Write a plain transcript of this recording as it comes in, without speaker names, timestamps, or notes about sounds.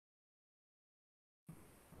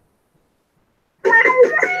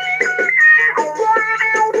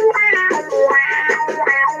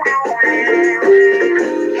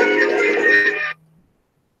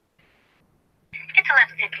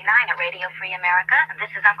America, and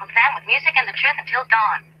this is Uncle Sam with music and the truth until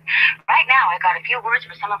dawn. Right now, I've got a few words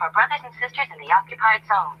for some of our brothers and sisters in the occupied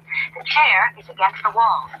zone. The chair is against the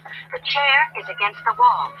wall. The chair is against the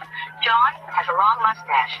wall. John has a long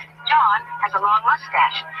mustache. John has a long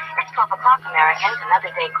mustache. It's 12 o'clock, Americans,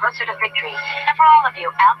 another day closer to victory. And for all of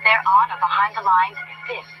you out there on or behind the lines,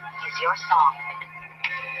 this is your song.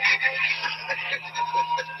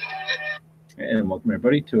 And welcome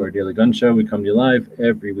everybody to our Daily Gun Show. We come to you live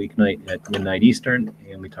every weeknight at midnight Eastern,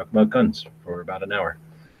 and we talk about guns for about an hour.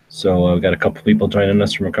 So we've got a couple people joining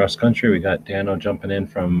us from across the country. We got Dano jumping in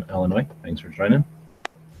from Illinois. Thanks for joining.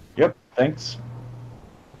 Yep, thanks.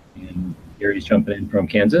 And Gary's jumping in from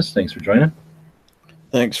Kansas. Thanks for joining.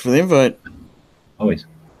 Thanks for the invite. Always.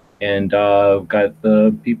 And we've got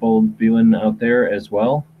the people viewing out there as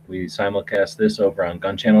well. We simulcast this over on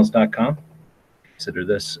gunchannels.com. Consider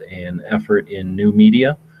this an effort in new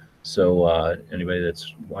media. So anybody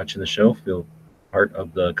that's watching the show, feel part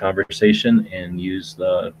of the conversation and use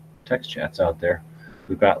the text chats out there.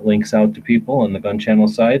 We've got links out to people on the Gun Channel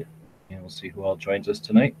side, and we'll see who all joins us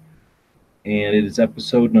tonight. And it is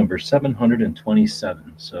episode number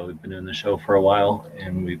 727. So we've been doing the show for a while,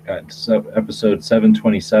 and we've got episode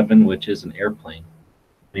 727, which is an airplane.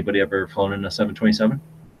 Anybody ever flown in a 727?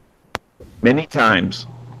 Many times.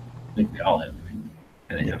 I think we all have.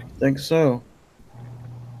 I think so.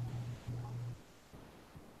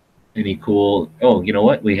 Any cool? Oh, you know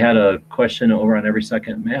what? We had a question over on Every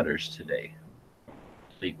Second Matters today,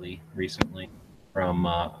 recently, from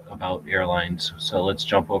about airlines. So let's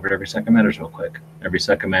jump over to Every Second Matters real quick. Every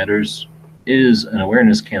Second Matters is an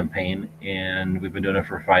awareness campaign, and we've been doing it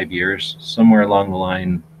for 5 years. Somewhere along the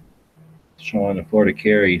line, Sean of Florida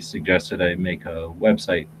Carry suggested I make a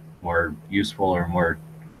website more useful or more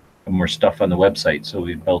stuff on the website. So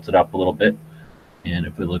we built it up a little bit. And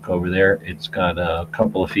if we look over there, it's got a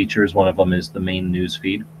couple of features. One of them is the main news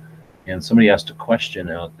feed. And somebody asked a question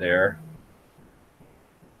out there.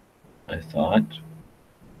 I thought.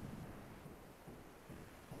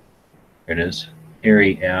 Here it is.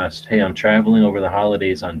 Harry asked, hey, I'm traveling over the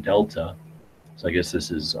holidays on Delta. So I guess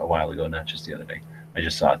this is a while ago, not just the other day. I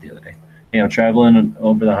just saw it the other day. Hey, I'm traveling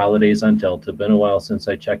over the holidays on Delta. Been a while since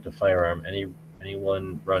I checked a firearm.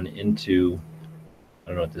 Anyone run into, I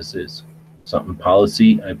don't know what this is. Something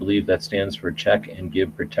policy, I believe that stands for check and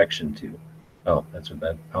give protection to. Oh, that's what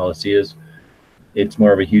that policy is. It's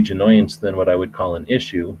more of a huge annoyance than what I would call an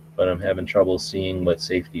issue, but I'm having trouble seeing what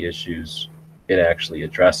safety issues it actually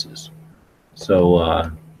addresses. So I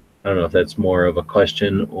don't know if that's more of a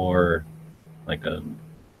question or like a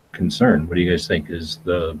concern. What do you guys think? Is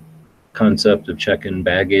the concept of checking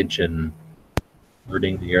baggage and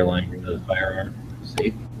alerting the airline to the firearm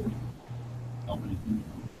safe?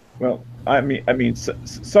 Well, I mean,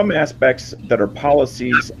 some aspects that are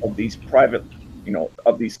policies of these private,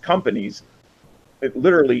 of these companies, it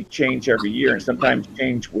literally change every year and sometimes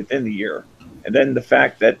change within the year. And then the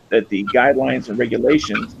fact that the guidelines and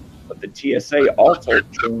regulations of the TSA also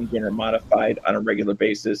change and are modified on a regular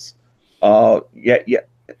basis. It's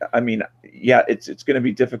going to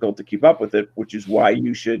be difficult to keep up with it, which is why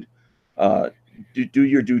you should do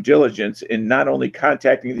your due diligence in not only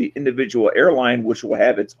contacting the individual airline, which will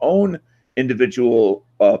have its own individual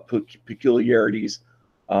peculiarities,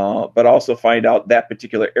 but also find out that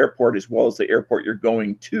particular airport as well as the airport you're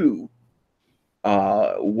going to,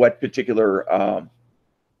 what particular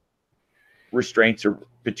restraints or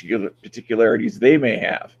particularities they may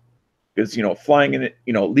have. Because, flying in,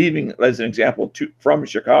 leaving, as an example, from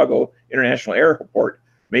Chicago International Airport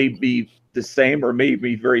may be the same or may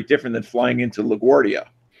be very different than flying into LaGuardia.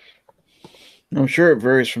 I'm sure it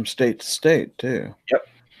varies from state to state, too. Yep.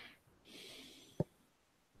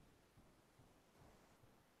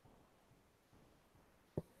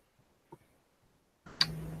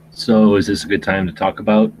 So is this a good time to talk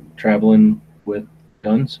about traveling with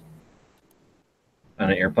guns? On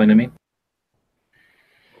an airplane, I mean?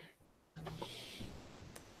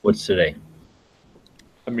 What's today?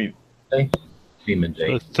 Demon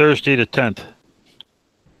Day. Thursday the 10th.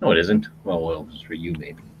 No, it isn't. Well, it's for you,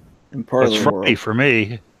 maybe. In part It's Friday for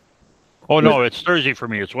me. Oh, no, it's Thursday for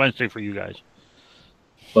me. It's Wednesday for you guys.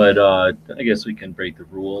 But I guess we can break the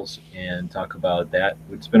rules and talk about that.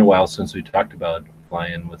 It's been a while since we talked about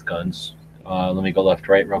flying with guns. Let me go left,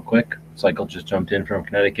 right real quick. Cycle just jumped in from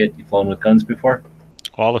Connecticut. You flown with guns before?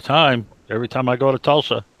 All the time. Every time I go to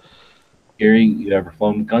Tulsa. Gary, you ever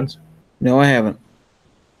flown with guns? No, I haven't.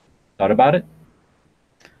 Thought about it?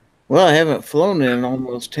 Well, I haven't flown in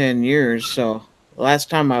almost 10 years, so the last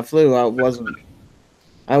time I flew, I wasn't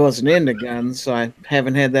into guns, so I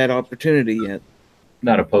haven't had that opportunity yet.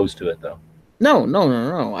 Not opposed to it, though.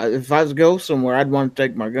 No. If I was to go somewhere, I'd want to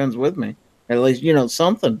take my guns with me. At least,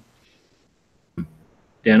 something.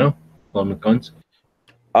 Dano, flown with guns?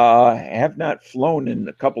 Have not flown in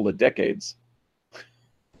a couple of decades.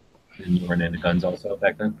 And you weren't into guns also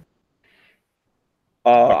back then?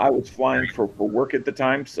 I was flying for work at the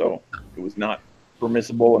time, so it was not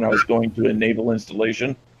permissible, and I was going to a naval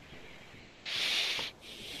installation.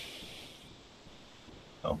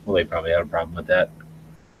 Oh, well, they probably had a problem with that.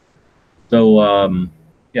 So,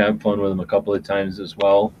 yeah, I've flown with them a couple of times as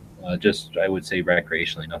well. Just, I would say,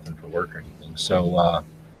 recreationally, nothing for work or anything. So, I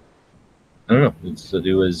don't know. It's to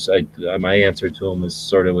do is my answer to them is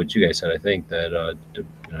sort of what you guys said. I think that it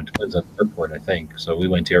depends on the airport. I think so. We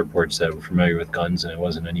went to airports that were familiar with guns, and it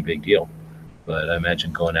wasn't any big deal. But I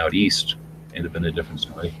imagine going out east, it'd have been a different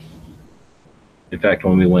story. In fact,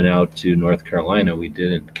 when we went out to North Carolina, we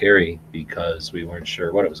didn't carry because we weren't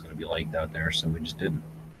sure what it was going to be like out there, so we just didn't.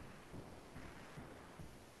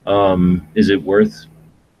 Is it worth,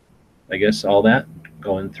 I guess, all that?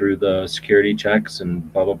 Going through the security checks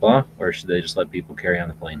and blah, blah, blah? Or should they just let people carry on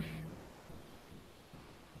the plane?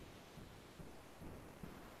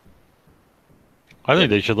 I think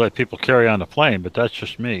they should let people carry on the plane, but that's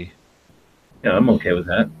just me. Yeah, I'm okay with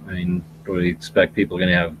that. I mean, do we expect people are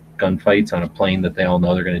going to have gunfights on a plane that they all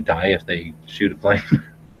know they're going to die if they shoot a plane?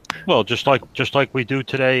 Well, just like we do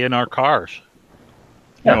today in our cars.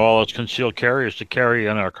 Yeah. All those concealed carriers to carry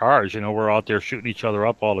in our cars. We're out there shooting each other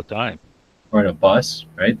up all the time. Or in a bus,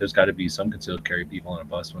 right? There's got to be some concealed carry people on a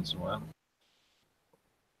bus once in a while.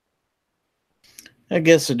 I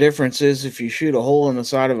guess the difference is if you shoot a hole in the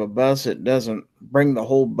side of a bus, it doesn't bring the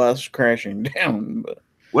whole bus crashing down. But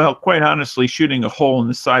Well, quite honestly, shooting a hole in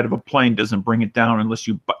the side of a plane doesn't bring it down unless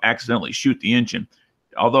you accidentally shoot the engine.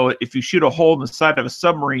 Although if you shoot a hole in the side of a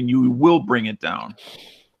submarine, you will bring it down.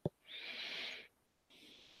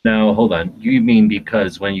 Now, hold on. You mean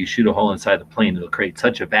because when you shoot a hole inside the plane, it'll create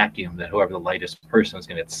such a vacuum that whoever the lightest person is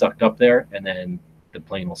going to get sucked up there, and then the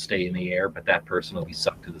plane will stay in the air, but that person will be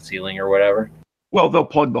sucked to the ceiling or whatever? Well, they'll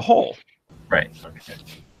plug the hole. Right. Okay.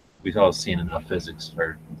 We've all seen enough physics.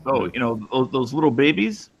 So, those little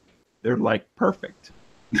babies, they're like perfect.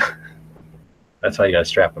 That's how you got to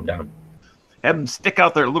strap them down. Have them stick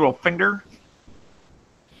out their little finger.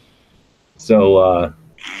 So,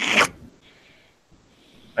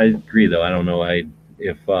 I agree, though. I don't know.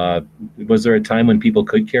 Was there a time when people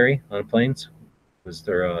could carry on planes? Was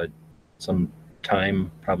there some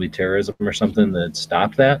time, probably terrorism or something, that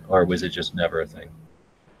stopped that, or was it just never a thing?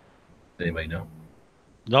 Does anybody know?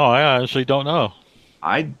 No, I honestly don't know.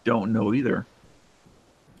 I don't know either.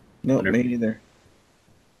 no, me either.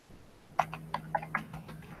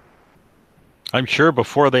 I'm sure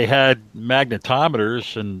before they had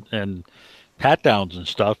magnetometers and pat downs and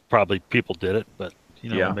stuff, probably people did it, but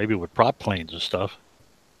Yeah. maybe with prop planes and stuff.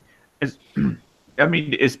 I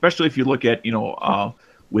mean, especially if you look at, I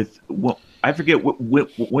forget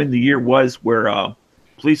when the year was where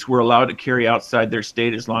police were allowed to carry outside their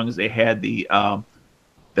state as long as they had the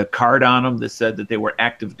card on them that said that they were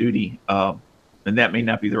active duty. And that may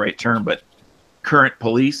not be the right term, but current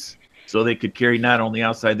police, so they could carry not only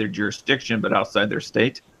outside their jurisdiction, but outside their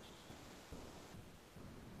state.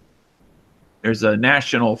 There's a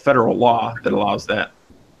national federal law that allows that.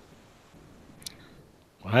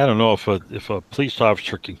 I don't know if a police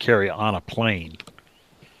officer can carry on a plane.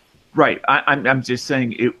 Right. I'm just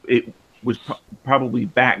saying it was probably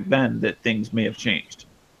back then that things may have changed.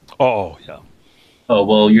 Oh, yeah. Oh,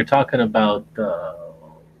 well, you're talking about, I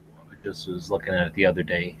just was looking at it the other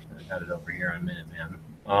day. I got it over here on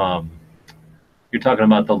Minuteman. You're talking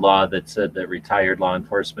about the law that said that retired law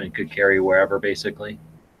enforcement could carry wherever, basically?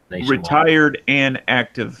 Nationwide. Retired and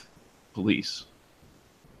active police.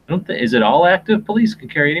 Is it all active police can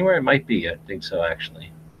carry anywhere? It might be. I think so,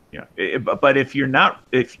 actually. Yeah, but if you're not,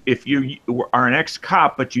 if you are an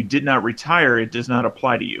ex-cop but you did not retire, it does not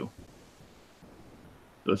apply to you.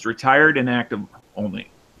 So it's retired and active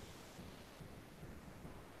only.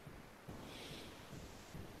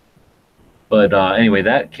 But anyway,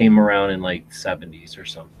 that came around in like the 70s or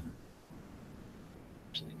something.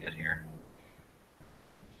 Let me get here.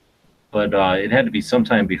 But it had to be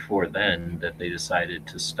sometime before then that they decided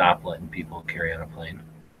to stop letting people carry on a plane.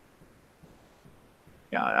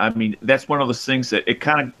 Yeah, I mean, that's one of those things that it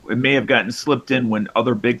may have gotten slipped in when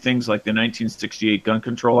other big things like the 1968 Gun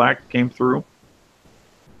Control Act came through.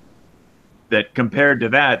 That compared to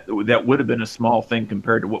that would have been a small thing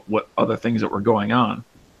compared to what other things that were going on.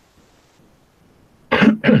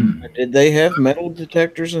 Did they have metal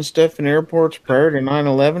detectors and stuff in airports prior to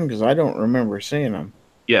 9/11? Because I don't remember seeing them.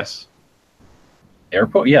 Yes.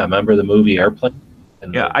 Airport? Yeah, remember the movie Airplane?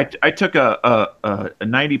 And Yeah, I took a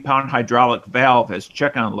 90-pound hydraulic valve as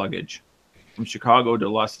check-on luggage from Chicago to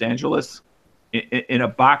Los Angeles in a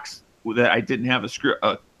box that I didn't have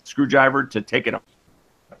a screwdriver to take it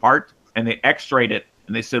apart, and they x-rayed it,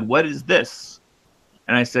 and they said, "What is this?"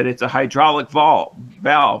 And I said, "It's a hydraulic valve."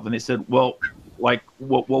 And they said, "Well, like,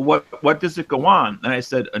 what does it go on?" And I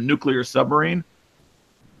said, "A nuclear submarine."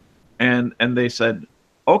 And they said,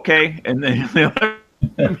 "Okay," and then they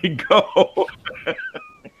let me go.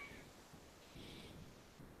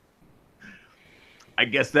 I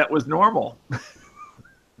guess that was normal.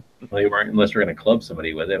 Well, you weren't, unless we're going to club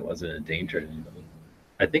somebody with it. It wasn't a danger to anybody.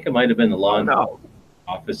 I think it might have been the Law Enforcement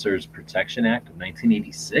Officers Protection Act of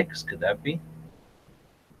 1986. Could that be?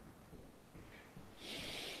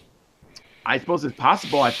 I suppose it's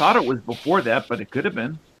possible. I thought it was before that, but it could have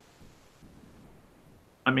been.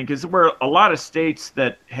 I mean, because there were a lot of states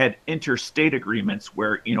that had interstate agreements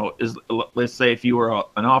where, let's say if you were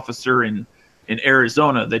an officer in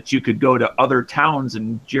Arizona, that you could go to other towns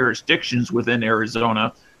and jurisdictions within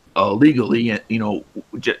Arizona legally,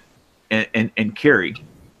 and carry,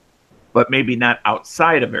 but maybe not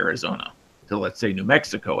outside of Arizona to, let's say, New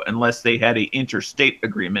Mexico, unless they had an interstate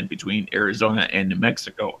agreement between Arizona and New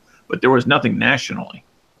Mexico. But there was nothing nationally.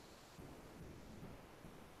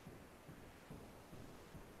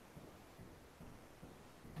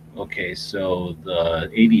 Okay, so the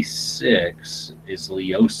 86 is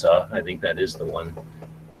LEOSA. I think that is the one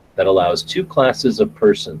that allows two classes of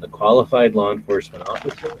person: the qualified law enforcement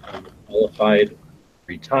officer and the qualified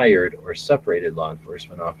retired or separated law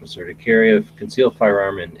enforcement officer to carry a concealed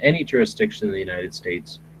firearm in any jurisdiction in the United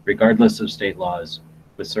States, regardless of state laws,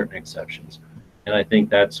 with certain exceptions. And I think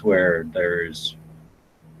that's where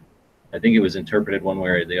I think it was interpreted one way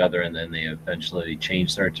or the other, and then they eventually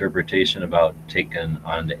changed their interpretation about taking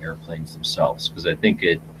on the airplanes themselves. Because I think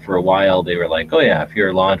for a while they were like, oh yeah, if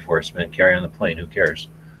you're law enforcement, carry on the plane, who cares?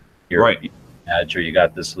 You're right. Badge, or you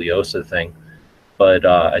got this LEOSA thing. But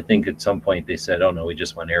I think at some point they said, oh no, we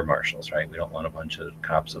just want air marshals, right? We don't want a bunch of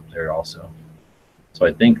cops up there also. So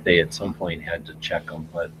I think they at some point had to check them,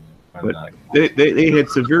 but they had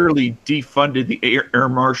severely defunded the air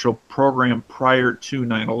marshal program prior to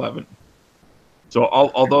 9/11. So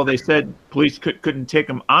although they said police couldn't take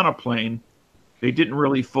them on a plane, they didn't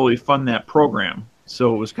really fully fund that program.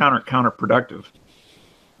 So it was counterproductive.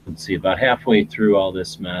 Let's see, about halfway through all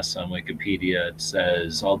this mess on Wikipedia, it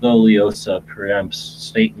says, although LEOSA preempts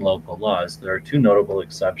state and local laws, there are two notable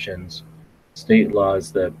exceptions. State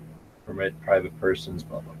laws that permit private persons,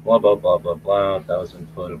 blah, blah, blah, blah, blah, blah,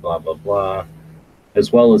 1,000-foot, blah, blah, blah,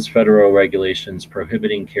 as well as federal regulations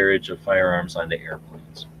prohibiting carriage of firearms onto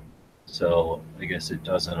airplanes. So I guess it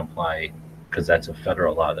doesn't apply because that's a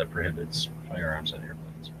federal law that prohibits firearms on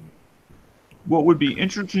airplanes. What would be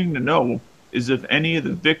interesting to know is if any of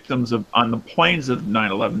the victims on the planes of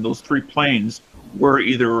 9/11, those three planes, were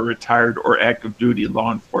either retired or active duty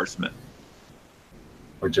law enforcement.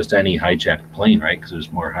 Or just any hijacked plane, right? Because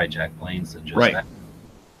there's more hijacked planes than just that.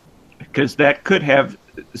 Because that could have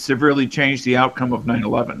severely changed the outcome of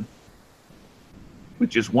 9/11, with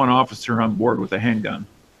just one officer on board with a handgun.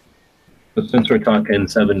 But since we're talking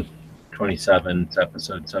 727, it's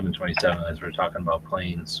episode 727, as we're talking about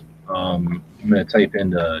planes, I'm going to type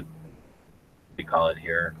into, what do you call it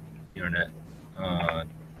here, internet, I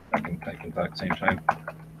can talk at the same time.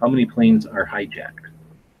 How many planes are hijacked?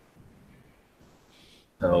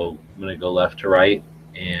 So I'm going to go left to right,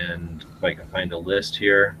 and if I can find a list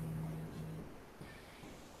here.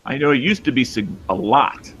 I know it used to be a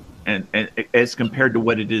lot, and as compared to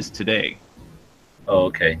what it is today. Oh,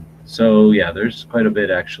 okay. So yeah, there's quite a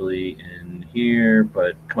bit actually in here,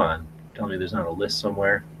 but come on, tell me there's not a list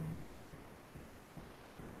somewhere.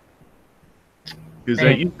 Because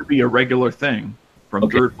that used to be a regular thing from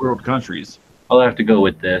third world countries. I'll have to go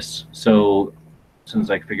with this. So as soon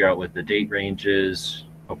as I can figure out what the date range is,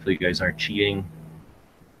 hopefully you guys aren't cheating.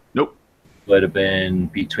 Nope. Would have been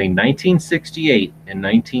between 1968 and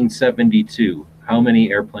 1972. How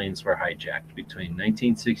many airplanes were hijacked between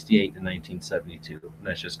 1968 and 1972? And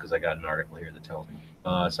that's just because I got an article here that tells me.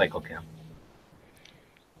 CycleCam.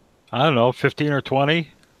 I don't know, 15 or 20?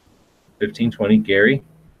 15, 20. Gary?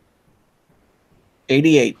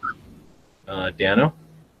 88. Dano?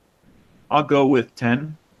 I'll go with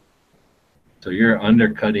 10. So you're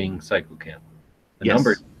undercutting CycleCam. The Yes.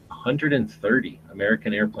 number 130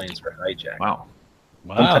 American airplanes were hijacked. Wow.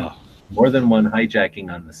 Wow. More than one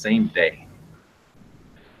hijacking on the same day.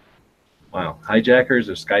 Wow. Hijackers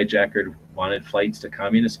or skyjackers wanted flights to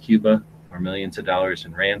communist Cuba, or millions of dollars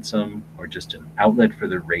in ransom, or just an outlet for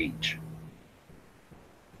their rage.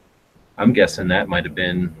 I'm guessing that might have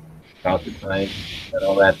been about the time that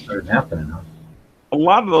all that started happening. Huh? A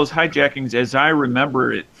lot of those hijackings, as I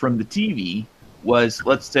remember it from the TV, was,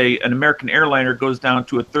 let's say an American airliner goes down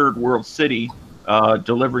to a third world city,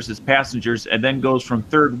 delivers his passengers, and then goes from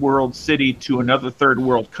third world city to another third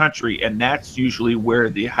world country, and that's usually where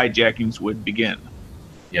the hijackings would begin.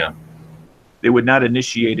 Yeah. They would not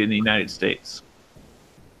initiate in the United States.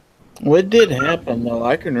 Well, it did happen though.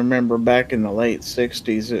 I can remember back in the late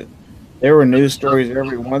 '60s, there were news stories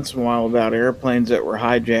every once in a while about airplanes that were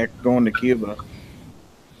hijacked going to Cuba.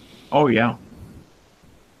 Oh yeah.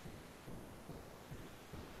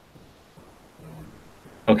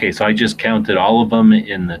 Okay, so I just counted all of them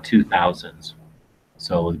in the 2000s.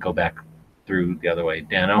 So we'll go back through the other way.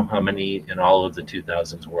 Dano, how many in all of the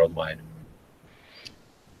 2000s worldwide?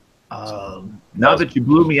 Now that you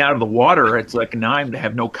blew me out of the water, it's like now I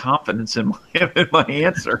have no confidence in my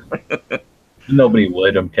answer. Nobody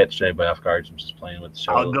would. I'm catching anybody off guard. I'm just playing with the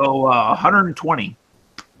show. I'll go 120.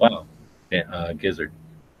 Wow. Yeah, Gizzard.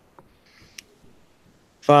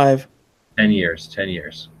 5. 10 years. 10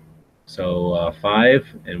 years. So 5,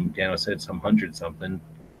 and Dano said some 100 something.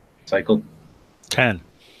 Cycle? 10.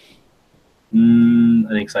 I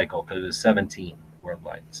think cycle, because it was 17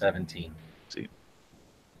 worldwide. 17.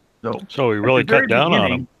 So we really cut down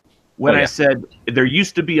on them. When I said there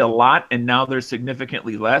used to be a lot and now there's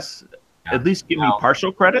significantly less, at least give me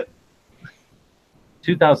partial credit.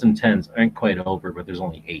 2010s aren't quite over, but there's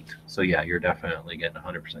only 8. So yeah, you're definitely getting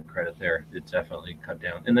 100% credit there. It's definitely cut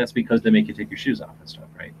down, and that's because they make you take your shoes off and stuff,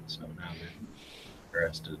 right? So now the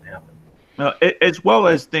rest doesn't happen. As well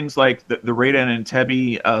as things like the raid on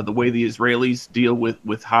Entebbe, the way the Israelis deal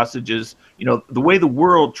with hostages. You know, the way the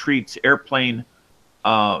world treats airplane,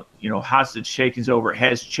 hostage takings over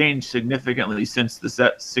has changed significantly since the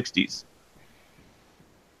 60s,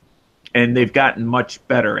 and they've gotten much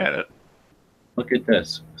better at it. Look at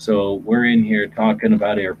this. So we're in here talking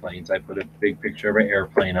about airplanes. I put a big picture of an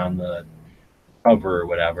airplane on the cover or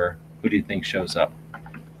whatever. Who do you think shows up?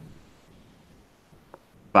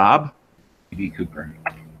 Bob? D.B. Cooper.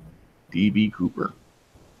 D.B. Cooper.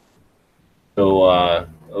 So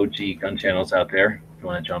OG gun channels out there. If you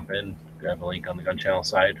want to jump in, grab a link on the gun channel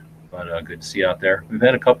side. But good to see you out there. We've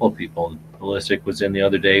had a couple of people. Ballistic was in the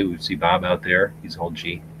other day. We see Bob out there. He's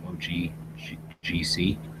OG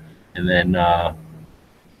GC. And then who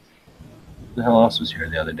the hell else was here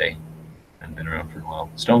the other day? I've been around for a while.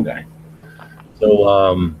 Stone Guy.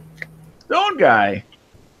 So Stone Guy.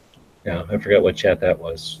 Yeah, I forgot what chat that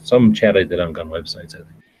was. Some chat I did on gun websites, I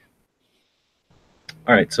think.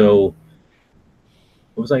 All right, so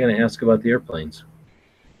what was I going to ask about the airplanes?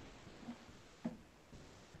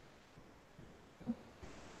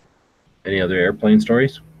 Any other airplane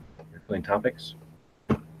stories? Airplane topics?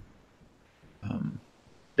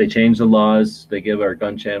 They change the laws. They give our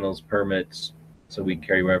gun channels permits so we can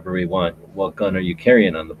carry wherever we want. What gun are you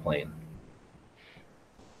carrying on the plane?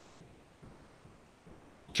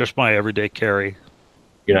 Just my everyday carry.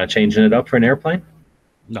 You're not changing it up for an airplane?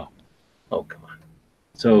 No. Oh, come on.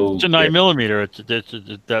 So it's a 9mm.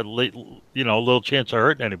 It's that late, little chance of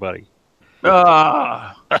hurting anybody.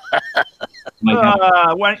 Why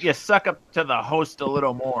don't you suck up to the host a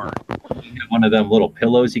little more? One of them little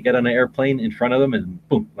pillows you get on an airplane in front of them, and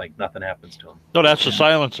boom, like nothing happens to them. No, that's the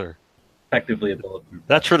silencer. Effectively a bulletproof.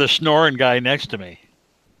 That's for the snoring guy next to me.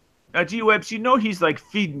 Now, G-Webs, he's like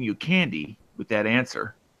feeding you candy with that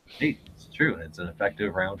answer. Hey, it's true. It's an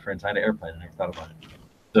effective round for inside an airplane. I never thought about it.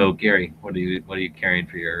 So, Gary, what are you carrying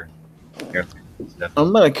for your airplane?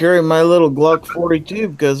 I'm gonna carry my little Glock 42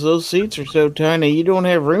 because those seats are so tiny. You don't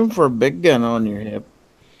have room for a big gun on your hip.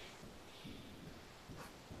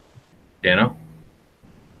 Dano?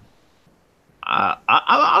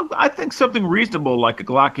 I think something reasonable like a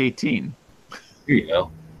Glock 18. Here you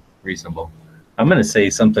go. Reasonable. I'm gonna say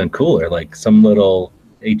something cooler, like some little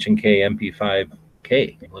H&K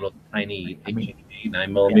MP5K, a little tiny H&K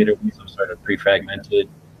 9mm with some sort of pre-fragmented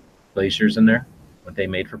glaciers in there. What they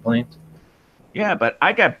made for planes. Yeah, but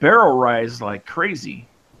I got barrel rise like crazy.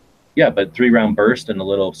 Yeah, but 3-round burst and a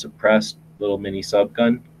little suppressed little mini sub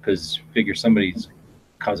gun. Because figure somebody's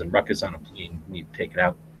causing ruckus on a plane, you need to take it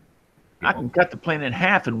out. I can cut the plane in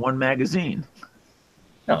half in one magazine.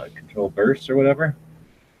 No, control burst or whatever.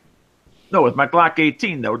 No, with my Glock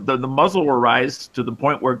 18, the muzzle will rise to the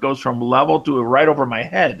point where it goes from level to right over my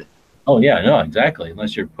head. Oh yeah, no, exactly.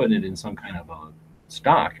 Unless you're putting it in some kind of a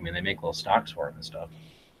stock. I mean, they make little stocks for it and stuff.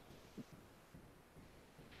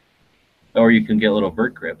 Or you can get little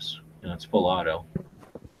vert grips. It's full auto.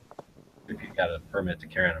 If you've got a permit to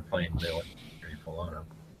carry on a plane, they let you carry full auto.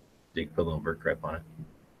 You can put a little vert grip on it.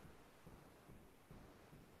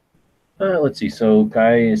 Let's see. So,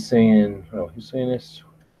 Guy is saying, oh, who's saying this?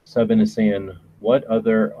 Seven is saying, what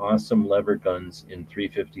other awesome lever guns in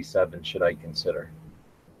 357 should I consider?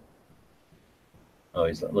 Oh,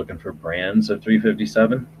 he's looking for brands of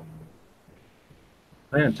 357.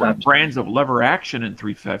 Brands of lever action in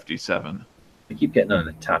 357. I keep getting on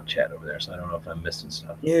the top chat over there, so I don't know if I'm missing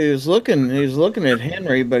stuff. Yeah, he was looking at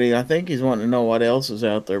Henry, but I think he's wanting to know what else is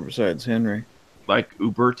out there besides Henry. Like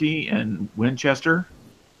Uberti and Winchester?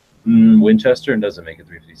 Winchester doesn't make a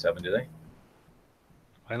 357, do they?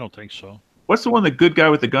 I don't think so. What's the one the good guy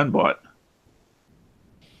with the gun bought?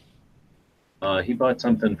 He bought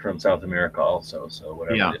something from South America also, so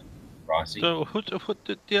whatever. Yeah. Rossi. So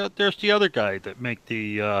there's the other guy that make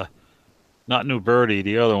the not New Birdie,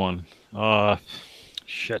 the other one.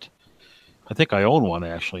 Shit. I think I own one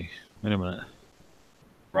actually. Wait a minute.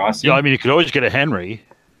 Rossi? Yeah, I mean you could always get a Henry.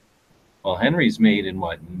 Well, Henry's made in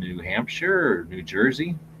what, New Hampshire or New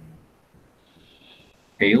Jersey?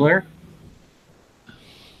 Taylor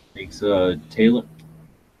makes a Taylor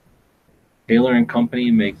and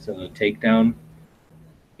Company makes a Takedown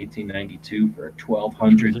 1892 for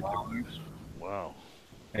 $1,200. Wow.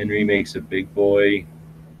 Henry makes a big boy.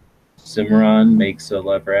 Cimarron makes a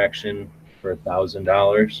lever action for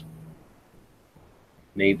 $1,000.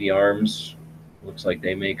 Navy Arms looks like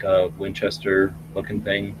they make a Winchester looking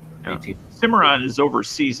thing. Yeah. Cimarron is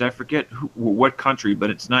overseas. I forget what country, but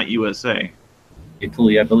it's not USA.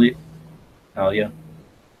 Italy, I believe. Italia.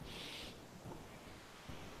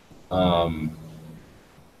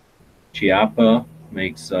 Chiappa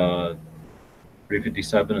makes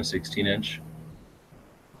 357, a 16-inch.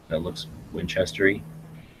 That looks Winchester-y.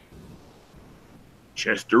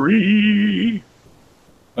 Chestery.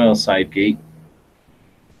 Well, side gate.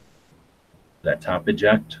 That top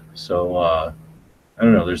eject. So, I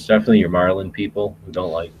don't know. There's definitely your Marlin people who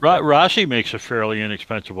don't like. Rossi makes a fairly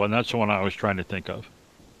inexpensive one. That's the one I was trying to think of.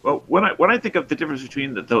 Well, when I think of the difference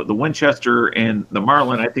between the Winchester and the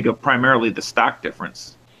Marlin, I think of primarily the stock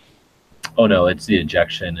difference. Oh no, it's the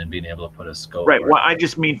ejection and being able to put a scope. Right. Well, I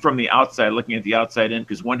just mean from the outside, looking at the outside end,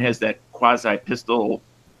 because one has that quasi pistol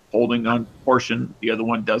holding on portion, the other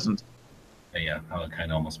one doesn't. Yeah, how it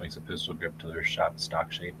kind of almost makes a pistol grip to their shot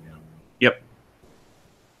stock shape. Yeah. Yep.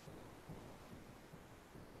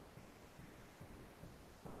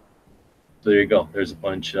 So there you go. There's a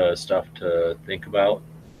bunch of stuff to think about.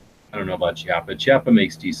 I don't know about Chiappa. Chiappa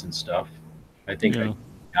makes decent stuff. I think Yeah.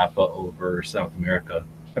 Chiappa over South America.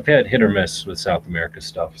 I've had hit or miss with South America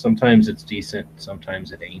stuff. Sometimes it's decent,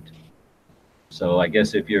 sometimes it ain't. So I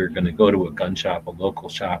guess if you're going to go to a gun shop, a local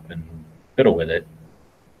shop, and fiddle with it,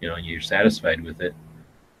 and you're satisfied with it.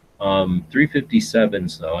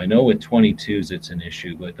 357s, though, I know with 22s it's an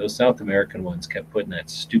issue, but those South American ones kept putting that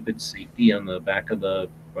stupid safety on the back of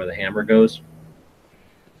where the hammer goes.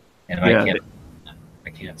 And Yeah. I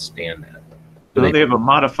can't stand that. So they have a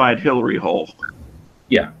modified Hillary hole.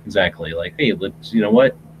 Yeah, exactly. Like, hey, let's, you know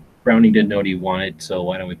what? Browning didn't know what he wanted, so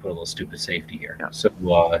why don't we put a little stupid safety here? Yeah. So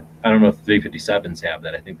I don't know if 357s have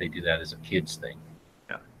that. I think they do that as a kid's thing.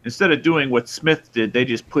 Yeah. Instead of doing what Smith did, they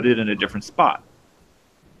just put it in a different spot.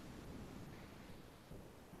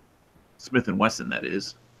 Smith & Wesson, that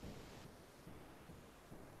is.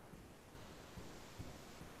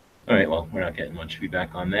 All right, well, we're not getting much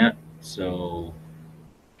feedback on that. So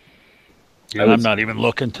Yeah, I'm not even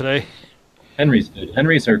looking today. Henry's good.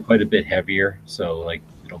 Henry's are quite a bit heavier, so like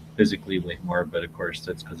physically weigh more, but of course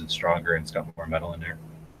that's because it's stronger and it's got more metal in there.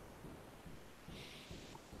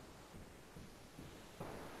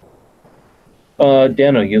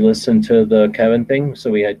 Dano, you listened to the Kevin thing? So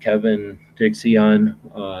we had Kevin Dixie on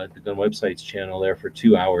the Gun Websites channel there for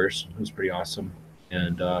 2 hours. It was pretty awesome.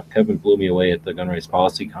 And Kevin blew me away at the Gun Rights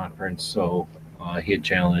Policy Conference. So he had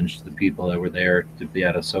challenged the people that were there to be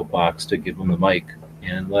at a soapbox to give him the mic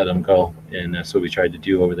and let him go. And that's what we tried to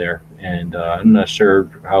do over there. And I'm not sure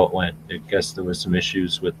how it went. I guess there was some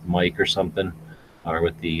issues with the mic or something, or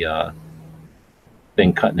with the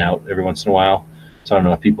thing cutting out every once in a while. So I don't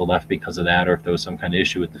know if people left because of that or if there was some kind of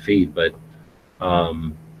issue with the feed. But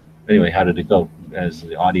anyway, how did it go? As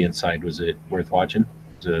the audience side, was it worth watching?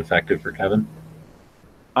 Was it effective for Kevin?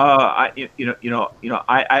 I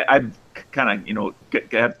kind of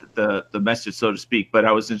got the message, so to speak, but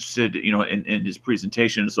I was interested in his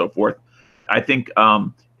presentation and so forth. I think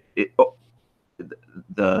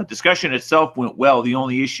the discussion itself went well. The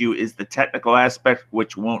only issue is the technical aspect,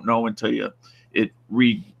 which you won't know until it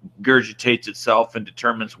regurgitates itself and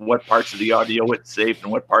determines what parts of the audio it saved and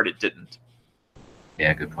what part it didn't.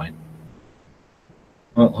 Yeah, good point.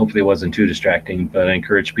 Well, hopefully it wasn't too distracting, but I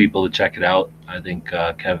encourage people to check it out. I think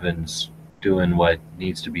Kevin's doing what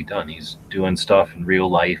needs to be done. He's doing stuff in real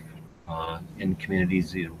life. in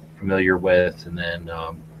communities he's familiar with. And then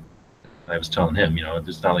I was telling him,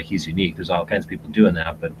 it's not like he's unique. There's all kinds of people doing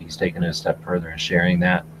that, but he's taking it a step further and sharing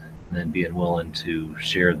that, and then being willing to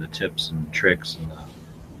share the tips and tricks and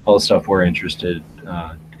all the stuff we're interested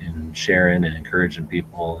in sharing and encouraging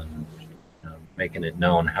people, and making it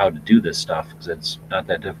known how to do this stuff, because it's not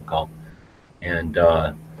that difficult. And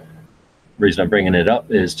the reason I'm bringing it up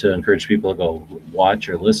is to encourage people to go watch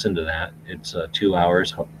or listen to that. It's 2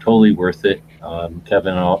 hours, totally worth it.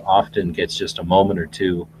 Kevin often gets just a moment or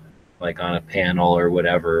two, like on a panel or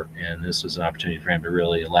whatever, and this was an opportunity for him to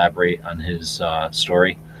really elaborate on his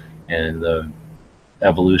story and the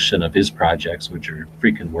evolution of his projects, which are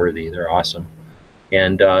freaking worthy. They're awesome.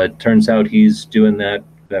 And it turns out he's doing that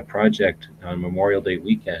project on Memorial Day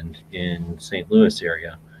weekend in St. Louis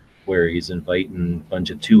area, where he's inviting a bunch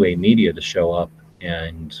of 2A media to show up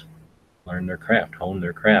and learn their craft, hone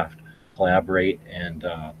their craft, collaborate, and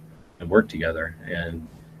work together. And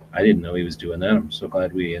I didn't know he was doing that. I'm so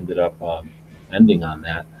glad we ended up ending on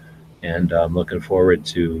that. And I'm looking forward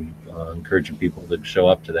to encouraging people to show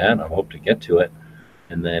up to that. I hope to get to it,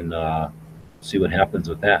 and then see what happens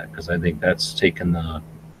with that, because I think that's taken the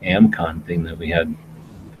AmCon thing that we had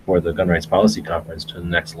for the Gun Rights Policy Conference to the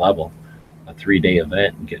next level. A 3-day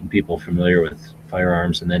event and getting people familiar with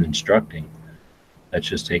firearms and then instructing. That's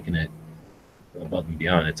just taking it above and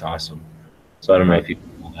beyond. It's awesome. So I don't know if you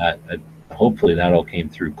know that. Hopefully that all came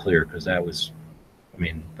through clear, because that was,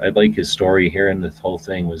 I like his story. Hearing this whole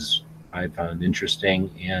thing I found interesting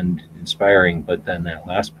and inspiring, but then that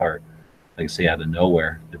last part, like I say, out of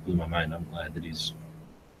nowhere, it blew my mind. I'm glad that he's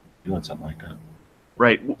doing something like that.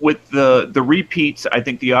 Right. With the repeats, I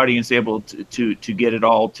think the audience is able to get it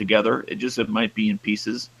all together. It might be in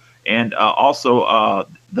pieces. And also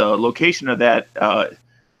the location of that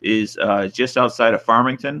is just outside of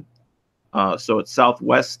Farmington. So it's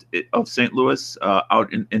southwest of St. Louis,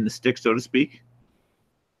 out in the sticks, so to speak.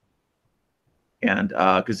 And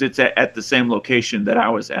because it's at the same location that I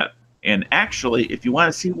was at. And actually, if you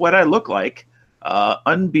want to see what I look like,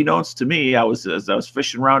 unbeknownst to me, as I was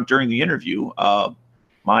fishing around during the interview,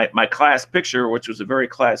 my class picture, which was a very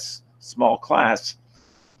small class,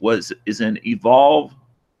 is an Evolve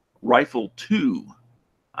Rifle 2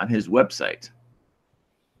 on his website.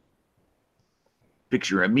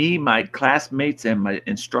 Picture of me, my classmates, and my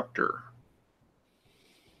instructor.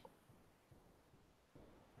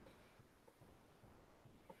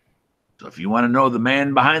 So if you want to know the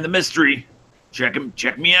man behind the mystery, check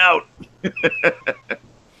me out.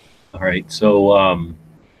 All right. So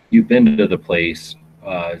you've been to the place.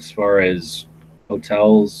 As far as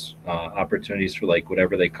hotels, opportunities for like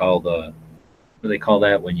whatever they call what do they call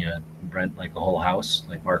that when you rent like a whole house,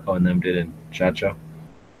 like Marco and them did in Chacho?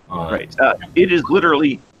 Right. It is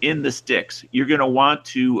literally in the sticks. You're going to want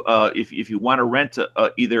to, if you want to rent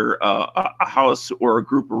either a house or a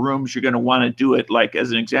group of rooms, you're going to want to do it, like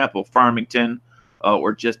as an example, Farmington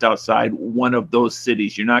or just outside one of those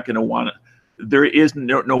cities. You're not going to want to. There is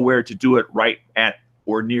nowhere to do it right at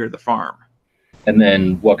or near the farm. And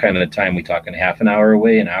then what kind of time we talking? Half an hour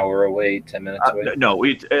away, an hour away, 10 minutes away? No,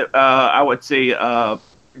 I would say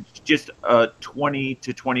just 20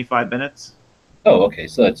 to 25 minutes. Oh, okay.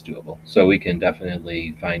 So that's doable. So we can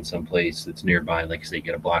definitely find some place that's nearby, like say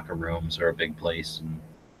get a block of rooms or a big place and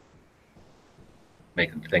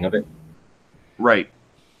make a thing of it. Right.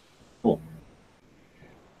 Cool.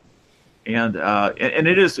 And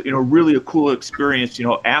it is, really a cool experience,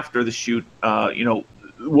 after the shoot, the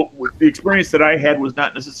experience that I had was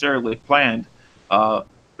not necessarily planned.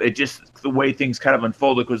 It just, the way things kind of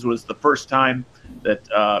unfolded, because it was the first time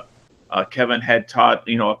that Kevin had taught,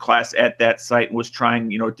 a class at that site and was trying,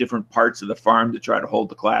 different parts of the farm to try to hold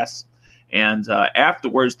the class. And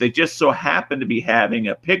afterwards, they just so happened to be having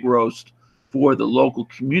a pig roast for the local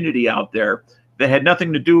community out there that had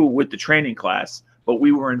nothing to do with the training class. But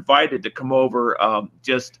we were invited to come over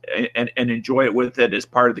and enjoy it with it as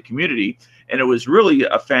part of the community. And it was really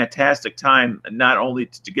a fantastic time, not only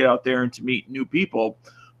to get out there and to meet new people,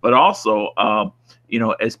 but also,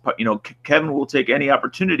 Kevin will take any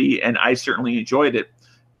opportunity, and I certainly enjoyed it.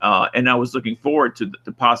 And I was looking forward to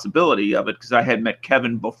the possibility of it, because I had met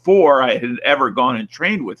Kevin before I had ever gone and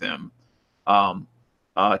trained with him,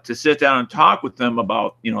 to sit down and talk with them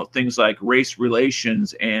about, things like race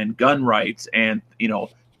relations and gun rights and,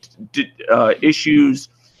 issues,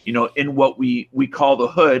 in what we call the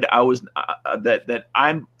hood. I was that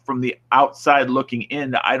I'm from the outside looking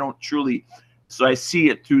in. I don't truly. So I see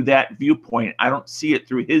it through that viewpoint. I don't see it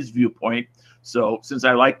through his viewpoint. So since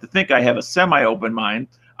I like to think I have a semi-open mind,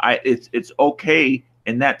 it's okay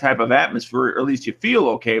in that type of atmosphere, or at least you feel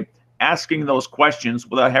okay, asking those questions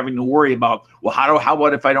without having to worry about, well, how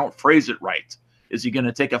about if I don't phrase it right? Is he going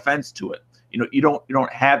to take offense to it? You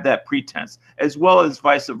don't have that pretense, as well as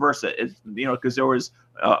vice versa. Because there was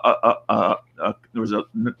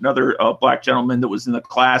another black gentleman that was in the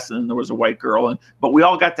class, and there was a white girl, but we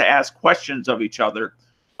all got to ask questions of each other.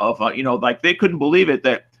 Like they couldn't believe it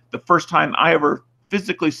that the first time I ever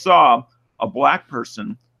physically saw a black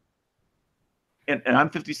person, and I'm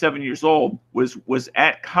 57 years old, was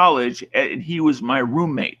at college, and he was my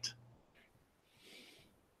roommate.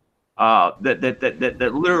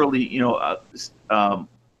 That literally,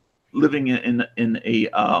 living in a,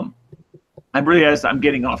 I'm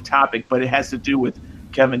getting off topic, but it has to do with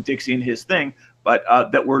Kevin Dixie and his thing, but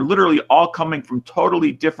that we're literally all coming from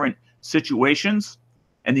totally different situations.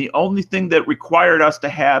 And the only thing that required us to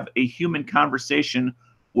have a human conversation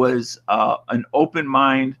was an open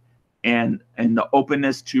mind and the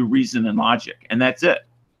openness to reason and logic. And that's it.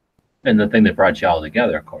 And the thing that brought you all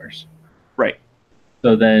together, of course. Right.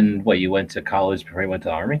 So then, you went to college before you went to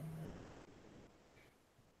the Army?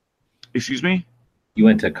 Excuse me? You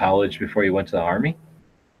went to college before you went to the Army?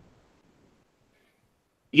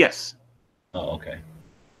 Yes. Oh, okay.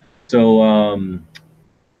 So,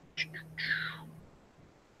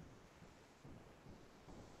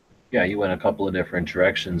 yeah, you went a couple of different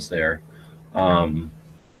directions there. And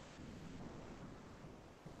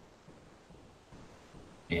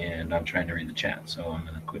I'm trying to read the chat, so I'm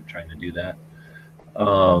going to quit trying to do that.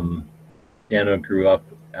 Dano grew up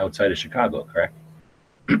outside of Chicago, correct?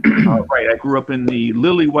 Right. I grew up in the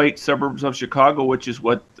lily white suburbs of Chicago, which is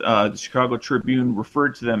what the Chicago Tribune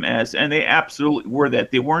referred to them as. And they absolutely were that.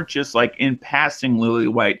 They weren't just like in passing lily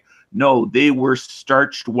white. No, they were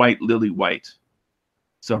starched white, lily white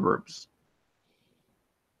suburbs.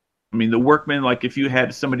 I mean, the workmen, like if you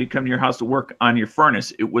had somebody come to your house to work on your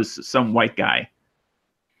furnace, it was some white guy.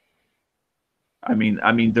 I mean,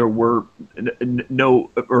 there were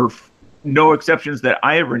no exceptions that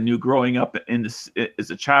I ever knew growing up as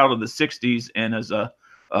a child of the 60s and as a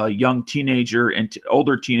young teenager and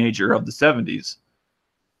older teenager of the 70s.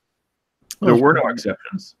 There were no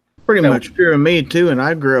exceptions. Pretty much true of me too, and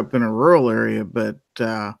I grew up in a rural area, but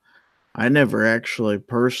I never actually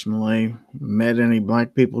personally met any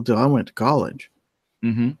black people till I went to college.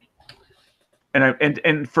 Mm-hmm.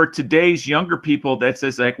 And for today's younger people, that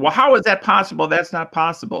says like, well, how is that possible? That's not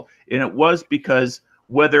possible. And it was because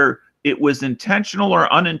whether it was intentional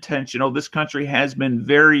or unintentional, this country has been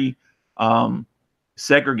very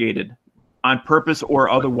segregated on purpose or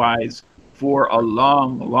otherwise for a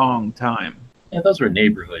long, long time. Yeah, those were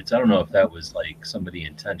neighborhoods. I don't know if that was like somebody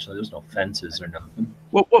intentionally. There's no fences or nothing.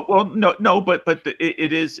 Well, no, but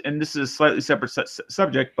it is, and this is a slightly separate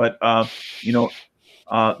subject, but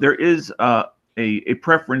there is a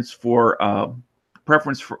preference for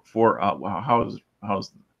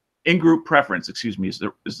how's in-group preference, excuse me, is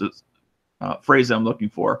the phrase I'm looking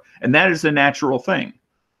for, and that is a natural thing.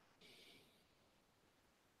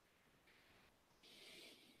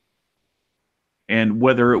 And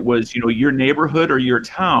whether it was your neighborhood or your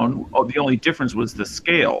town, the only difference was the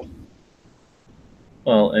scale.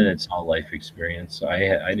 Well, and it's all life experience.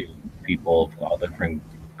 I knew people of all different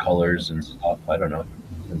colors and stuff. I don't know,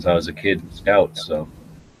 since I was a kid in Scouts, so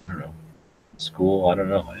I don't know. School, I don't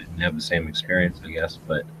know. I didn't have the same experience, I guess,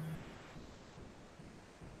 but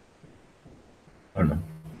I don't know.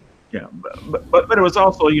 Yeah, but it was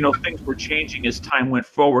also, things were changing as time went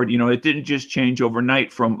forward. It didn't just change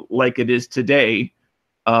overnight from like it is today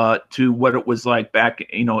to what it was like back,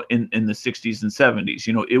 in the 60s and 70s.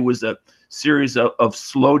 It was a series of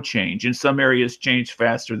slow change. In some areas changed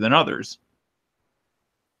faster than others,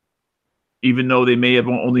 even though they may have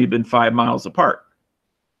only been 5 miles apart.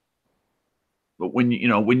 But when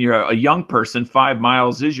you're a young person, 5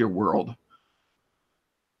 miles is your world.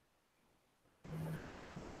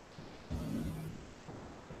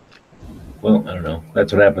 Well, I don't know.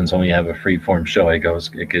 That's what happens when we have a free-form show. It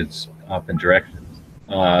gets off in directions.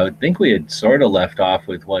 I think we had sort of left off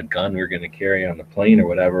with what gun we're going to carry on the plane or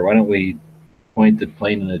whatever. Why don't we point the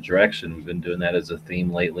plane in a direction? We've been doing that as a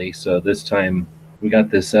theme lately. So this time we got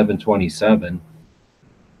this 727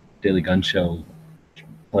 Daily Gun Show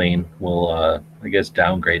plane. We'll, I guess,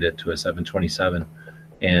 downgrade it to a 727.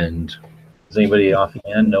 And does anybody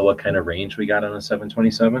offhand know what kind of range we got on a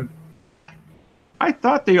 727? I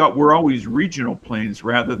thought they were always regional planes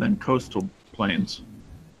rather than coastal planes.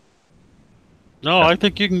 No, I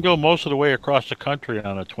think you can go most of the way across the country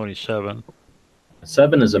on a 27. A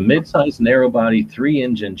 7 is a mid-sized narrow-body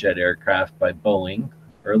 3-engine jet aircraft by Boeing,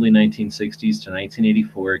 early 1960s to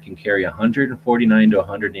 1984. It can carry 149 to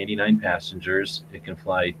 189 passengers. It can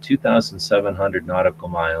fly 2,700 nautical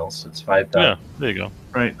miles. It's 5,000 Yeah, there you go.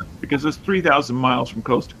 Right, because it's 3,000 miles from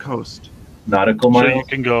coast to coast. nautical So miles.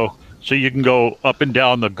 you can go up and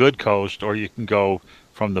down the good coast, or you can go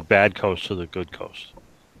from the bad coast to the good coast.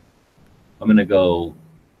 I'm going to go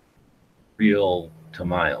real to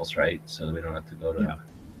miles, right? So we don't have to go to. Yeah.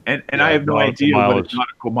 And Yeah, I have no nautical idea what mile a is-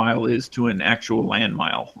 nautical mile is to an actual land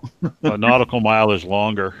mile. A nautical mile is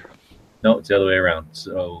longer. No, it's the other way around.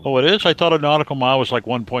 So Oh, it is? I thought a nautical mile was like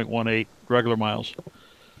 1.18 regular miles.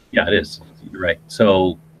 yeah, it is. You're right.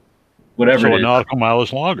 So whatever So it a is. nautical mile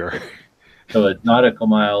is longer. So a nautical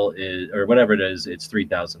mile is, or whatever it is, it's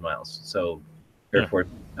 3,000 miles. So Yeah. Airport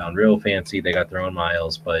sound real fancy. They got their own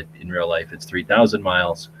miles, but in real life, it's 3,000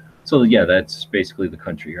 miles. So yeah, that's basically the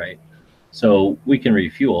country, right? So we can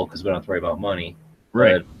refuel because we don't have to worry about money.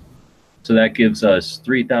 Right. But, so that gives us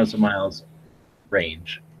 3,000 miles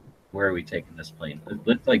range. Where are we taking this plane?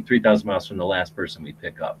 It's like 3,000 miles from the last person we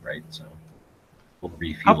pick up, right? So we'll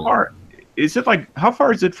refuel. How far is it? Like, how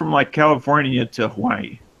far is it from like California to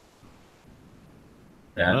Hawaii?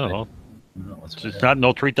 That, I don't know. no, let's It's find out. not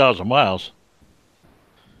no 3,000 miles.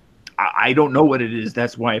 I don't know what it is.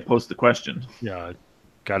 That's why I posed the question. Yeah,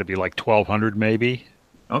 got to be like 1,200 maybe,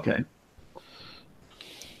 Okay.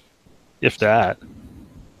 if that.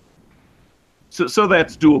 So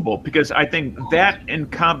that's doable because I think that in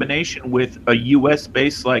combination with a U.S.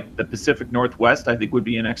 base like the Pacific Northwest, I think would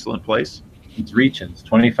be an excellent place. It's reaching. It's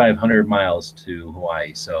 2,500 miles to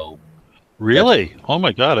Hawaii. So Really? Oh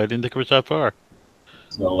my God, I didn't think it was that far.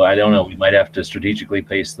 I don't know. We might have to strategically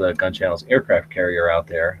place the Gun Channel's aircraft carrier out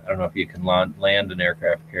there. I don't know if you can land an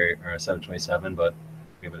aircraft carrier or a 727, but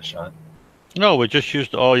give it a shot. No, we just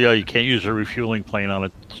used. Oh yeah, you can't use a refueling plane on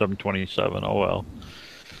a 727. Oh well.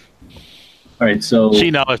 All right. So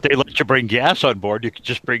See now, if they let you bring gas on board, you could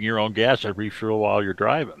just bring your own gas and refuel while you're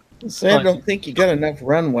driving. See, I don't think you got enough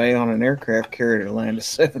runway on an aircraft carrier to land a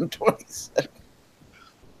 727.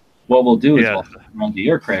 what we'll do is Yeah. we'll run the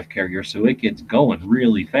aircraft carrier so it gets going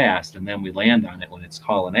really fast, and then we land on it when it's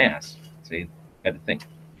hauling ass. See, got to think.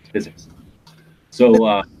 It's physics.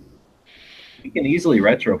 So we can easily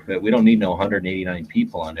retrofit. We don't need no 189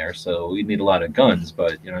 people on there, so we need a lot of guns.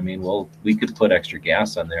 But you know, what I mean, we could put extra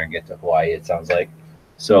gas on there and get to Hawaii. It sounds like.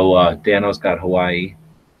 So Dano's got Hawaii.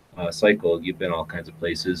 Cycle, you've been all kinds of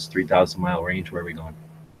places. 3,000 mile range. Where are we going?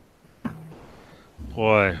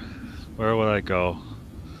 Boy, where would I go?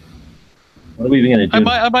 What are we even gonna do?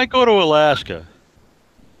 I might go to Alaska.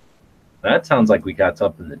 That sounds like we got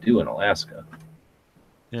something to do in Alaska.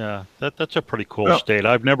 Yeah, that's a pretty cool Well- state.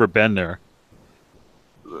 I've never been there.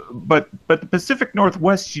 But the Pacific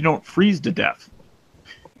Northwest, you don't freeze to death.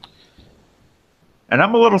 And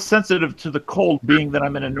I'm a little sensitive to the cold, being that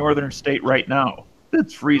I'm in a northern state right now.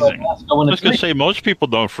 It's freezing. Alaska when I was it's going to raining. say most people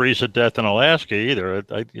don't freeze to death in Alaska either.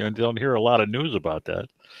 I don't hear a lot of news about that.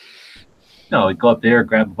 No, we go up there,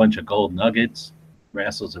 grab a bunch of gold nuggets,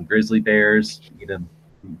 wrestle some grizzly bears, eat a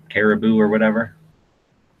caribou or whatever.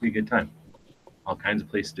 Be a good time. All kinds of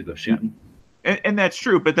places to go shooting. And that's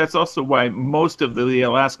true, but that's also why most of the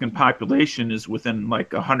Alaskan population is within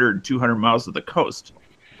like 100, 200 miles of the coast.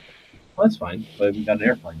 Well, that's fine, but we got an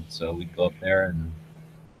airplane, so we go up there and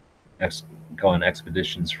go on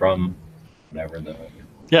expeditions from whatever the.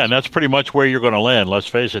 Yeah, and that's pretty much where you're going to land. Let's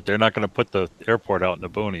face it, they're not going to put the airport out in the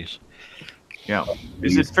boonies. Yeah.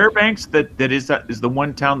 Is it Fairbanks that is the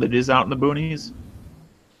one town that is out in the boonies?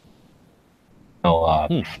 No,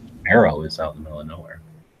 Hmm. Arrow is out in the middle of nowhere.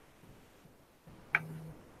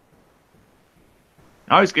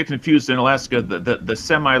 I always get confused in Alaska, the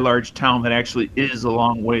semi-large town that actually is a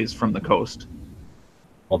long ways from the coast.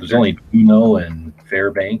 Well, there's only Juneau and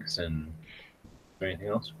Fairbanks, and is there anything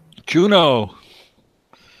else? Juneau. All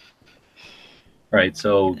right,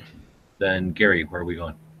 so then Gary, where are we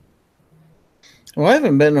going? Well, I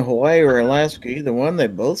haven't been to Hawaii or Alaska either one. They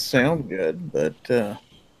both sound good, but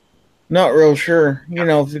not real sure. You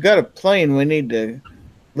know, if we got a plane, we need to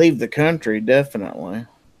leave the country, definitely.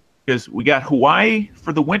 Because we got Hawaii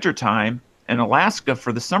for the wintertime and Alaska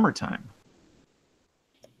for the summertime.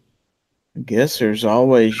 I guess there's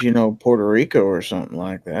always, you know, Puerto Rico or something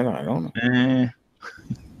like that. I don't know.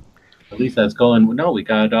 At least that's going. No, we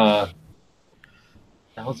got what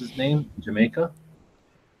the hell's his name? Jamaica?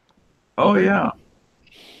 Oh, yeah.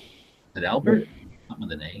 Is it Albert? Something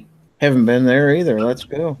with an A. Haven't been there either. Let's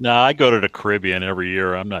go. Nah, I go to the Caribbean every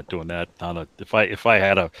year. I'm not doing that. If I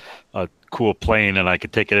had a cool plane and I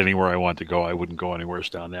could take it anywhere I want to go, I wouldn't go anywhere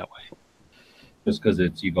down that way. Just because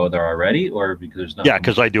it's you go there already, or because there's nothing? Yeah,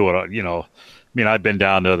 because I do it. You know, I mean, I've been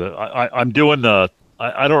down to I'm doing the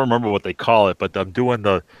I don't remember what they call it, but I'm doing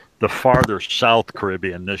the farther south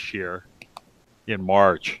Caribbean this year in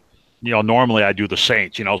March. Normally I do the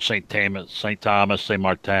Saints, St. Thomas, St.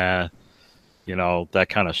 Martin, that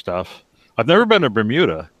kind of stuff. I've never been to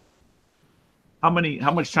Bermuda. How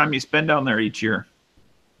much time you spend down there each year?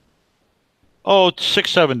 Oh, it's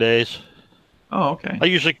 6-7 days. Oh, okay. I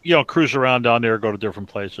usually, cruise around down there, go to different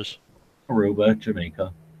places. Aruba,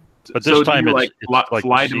 Jamaica. But this time do you it's like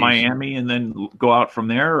fly to seas. Miami and then go out from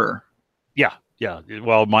there, or? Yeah.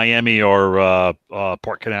 Well, Miami or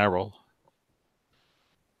Port Canaveral.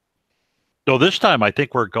 So this time I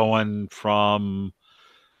think we're going from.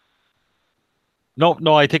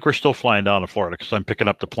 No, I think we're still flying down to Florida because I'm picking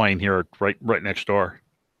up the plane here right next door.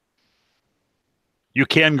 You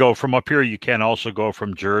can go from up here. You can also go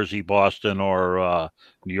from Jersey, Boston, or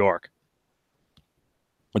New York.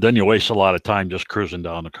 But then you waste a lot of time just cruising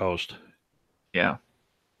down the coast. Yeah.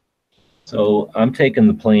 So I'm taking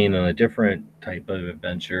the plane on a different type of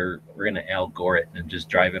adventure. We're going to Al Gore it and just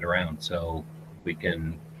drive it around so we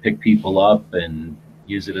can pick people up and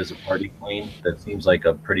use it as a party plane. That seems like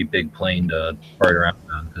a pretty big plane to fart around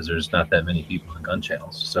on because there's not that many people in gun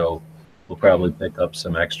channels. So we'll probably pick up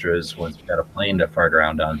some extras once we got a plane to fart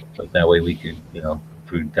around on. But that way we could, if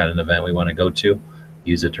we've got an event we want to go to,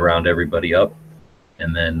 use it to round everybody up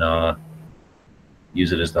and then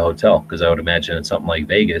use it as the hotel. Because I would imagine it's something like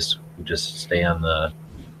Vegas, we just stay on the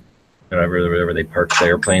wherever they park the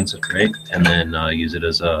airplanes, right? And then use it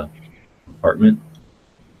as a apartment,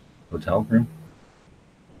 hotel room.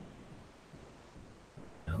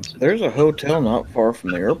 There's a hotel not far from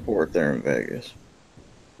the airport there in Vegas.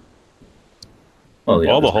 Well, yeah,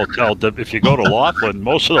 All the hotel. If you go to Laughlin,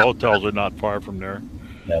 most of the hotels are not far from there.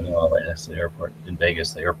 Yeah, they're all right next to the airport. In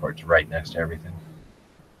Vegas, the airport's right next to everything.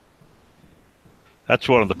 That's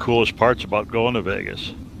one of the coolest parts about going to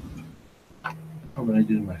Vegas. What would I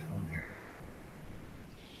do to my phone here?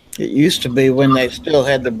 It used to be when they still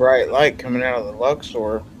had the bright light coming out of the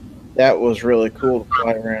Luxor. That was really cool to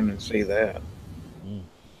fly around and see that.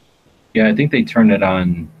 Yeah, I think they turn it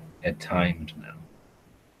on at times now.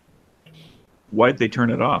 Why'd they turn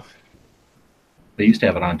it off? They used to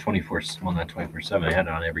have it on 24, well, not 24/7. They had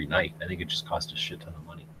it on every night. I think it just cost a shit ton of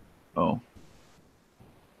money. Oh.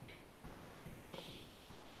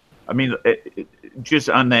 I mean, just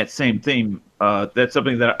on that same theme, that's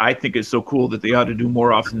something that I think is so cool that they ought to do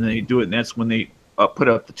more often than they do it, and that's when they put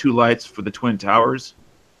up the 2 lights for the Twin Towers.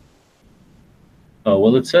 Oh,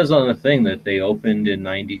 well, it says on the thing that they opened in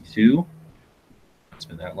 92. It's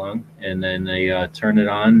been that long. And then they turn it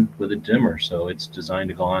on with a dimmer, so it's designed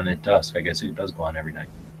to go on at dusk. I guess it does go on every night.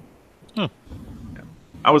 Huh. Yeah.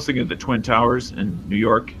 I was thinking of the Twin Towers in New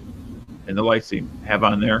York and the lights they have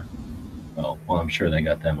on there. Oh, well, I'm sure they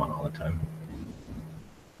got them on all the time.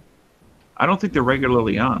 I don't think they're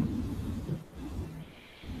regularly on.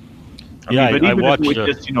 Yeah, but I even watched. if it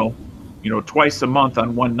was just twice a month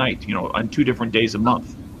on one night, on 2 different days a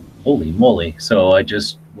month. Holy moly. So I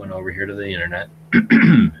just went over here to the internet.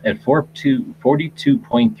 At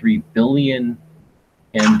 42.3 billion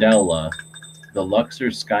candela, the Luxor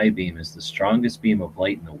Skybeam is the strongest beam of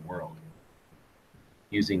light in the world.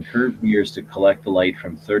 Using curved mirrors to collect the light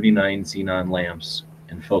from 39 xenon lamps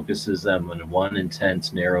and focuses them on one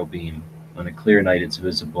intense narrow beam. On a clear night, it's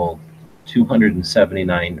visible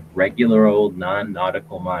 279 regular old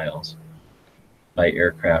non-nautical miles by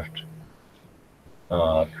aircraft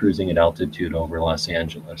cruising at altitude over Los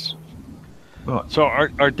Angeles. So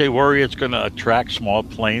aren't they worried it's going to attract small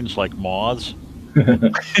planes like moths?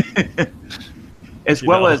 As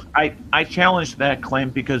well as I challenged that claim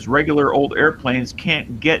because regular old airplanes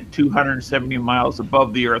can't get 270 miles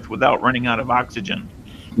above the Earth without running out of oxygen.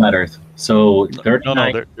 Flat Earth. So They're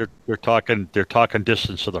talking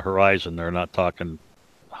distance to the horizon. They're not talking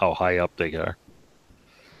how high up they are.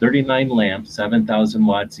 39 lamps, 7,000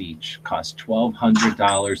 watts each, cost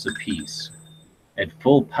 $1,200 a piece. At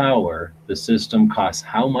full power, the system costs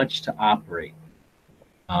how much to operate?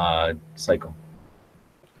 Cycle.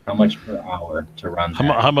 How much per hour to run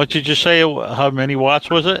that? How much did you say? How many watts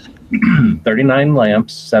was it? 39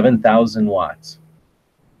 lamps, 7,000 watts.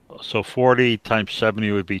 So 40 times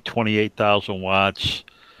 70 would be 28,000 watts,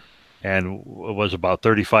 and it was about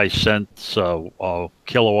 35 cents a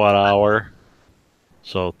kilowatt hour.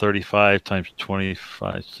 So 35 times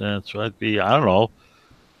 25 cents would be, I don't know,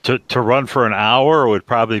 to run for an hour would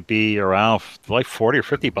probably be around like 40 or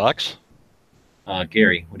 50 bucks.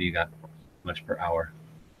 Gary, what do you got? How much per hour?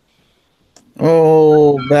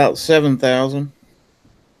 Oh, about 7,000.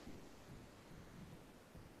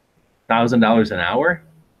 $1,000 an hour?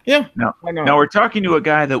 Yeah. Now, why not? now we're talking to a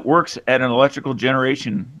guy that works at an electrical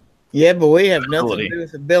generation Yeah, but we have nothing Ability. to do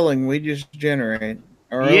with the billing. We just generate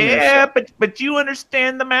our own. Yeah, but you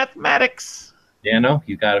understand the mathematics. Dano,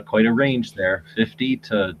 you got quite a range there. 50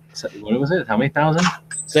 to, what was it? How many thousand?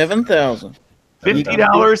 7,000.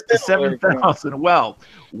 $50 to 7,000. Well,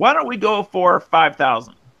 why don't we go for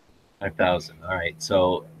 5,000? 5,000. All right.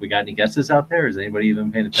 So we got any guesses out there? Is anybody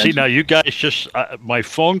even paying attention? See, now you guys just, my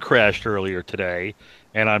phone crashed earlier today,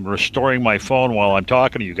 and I'm restoring my phone while I'm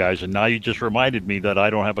talking to you guys, and now you just reminded me that I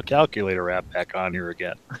don't have a calculator app back on here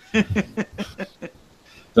again.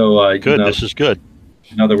 So Good, this is good.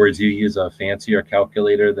 in other words, you use a fancier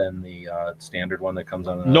calculator than the standard one that comes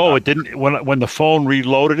on. No, it didn't. When the phone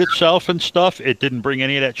reloaded itself and stuff, it didn't bring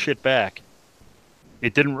any of that shit back.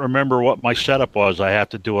 It didn't remember what my setup was. I have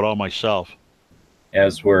to do it all myself.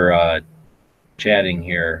 As we're chatting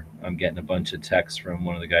here, I'm getting a bunch of texts from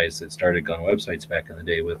one of the guys that started Gun Websites back in the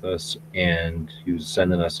day with us, and he was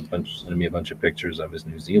sending me a bunch of pictures of his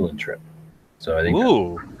New Zealand trip. So I think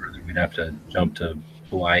we'd have to jump to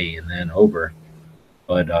Hawaii and then over.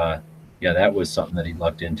 But yeah, that was something that he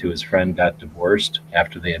lucked into. His friend got divorced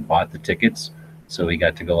after they had bought the tickets, so he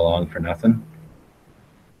got to go along for nothing.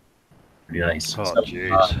 Pretty nice. Oh, So,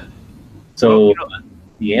 jeez. so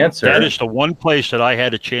the answer. That is the one place that I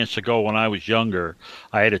had a chance to go when I was younger.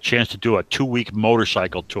 I had a chance to do a 2-week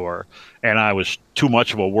motorcycle tour, and I was too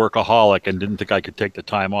much of a workaholic and didn't think I could take the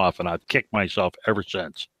time off, and I've kicked myself ever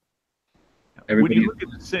since. When you look at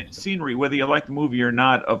the scenery, whether you like the movie or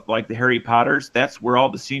not, of like the Harry Potters, that's where all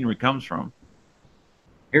the scenery comes from.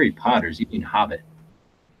 Harry Potter's, you mean Hobbit?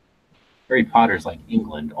 Harry Potter's like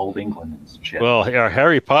England, old England and shit. Well,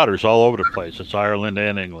 Harry Potter's all over the place. It's Ireland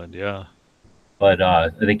and England, yeah. But I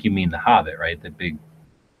think you mean the Hobbit, right? The big.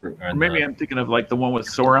 Or maybe I'm thinking of like the one with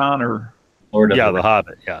Sauron or. Lord of Yeah, the the Rings.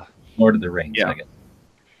 Hobbit, yeah. Lord of the Rings. Yeah. I guess.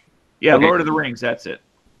 Yeah, Okay. Lord of the Rings, that's it.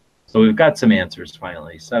 So we've got some answers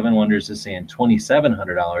finally. Seven Wonders is saying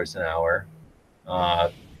 $2,700 an hour.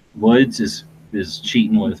 Woods is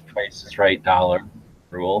cheating with Price is Right dollar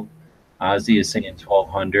rule. Ozzy is saying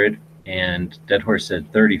 1,200, and Dead Horse said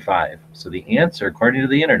 35. So the answer, according to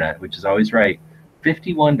the internet, which is always right,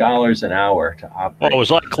 $51 an hour to operate. Oh, was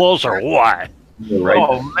I close or what? Right,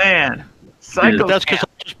 Oh man, Psycho. That's because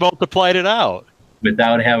I just multiplied it out.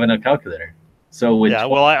 without having a calculator. So with Yeah,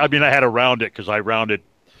 well, I mean, I had to round it because I rounded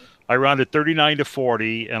 39 to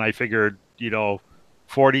 40, and I figured,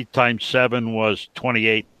 40 times 7 was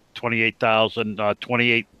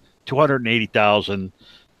 280,000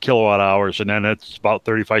 kilowatt hours, and then it's about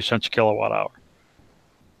 35 cents a kilowatt hour.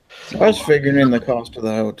 I was figuring in the cost of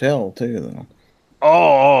the hotel too, though.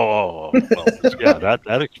 Oh, well, yeah,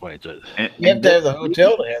 that explains it. You have to have the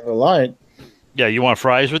hotel to have the light. Yeah, you want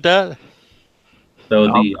fries with that?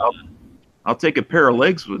 so I'll take a pair of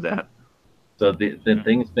legs with that. So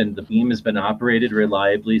the beam has been operated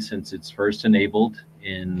reliably since it's first enabled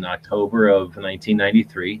in October of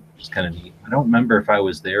 1993, which is kind of neat. I don't remember if I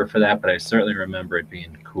was there for that, but I certainly remember it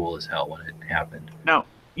being cool as hell when it happened. Now,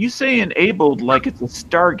 you say enabled like it's a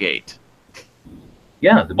Stargate.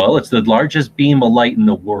 Yeah, well, it's the largest beam of light in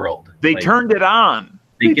the world. They Like, turned it on.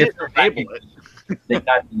 They get didn't some enable it. They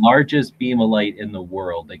got the largest beam of light in the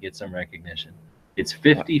world. They get some recognition. It's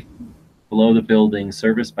 50 feet below the building,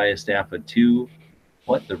 serviced by a staff of 2.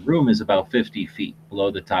 The room is about 50 feet below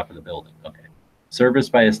the top of the building. Okay.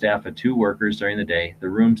 Serviced by a staff of 2 workers during the day. The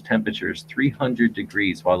room's temperature is 300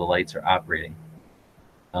 degrees while the lights are operating.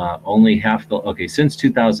 Since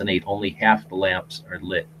 2008, only half the lamps are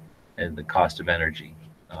lit at the cost of energy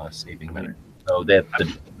saving energy. So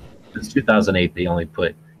since 2008, they only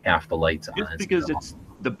put half the lights on. Just because it's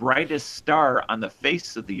the brightest star on the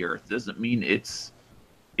face of the earth doesn't mean it's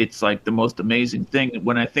like the most amazing thing.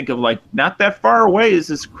 When I think of like not that far away is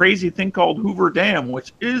this crazy thing called Hoover Dam,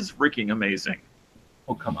 which is freaking amazing.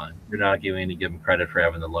 Oh, come on. You're not giving them credit for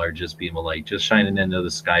having the largest beam of light, just shining into the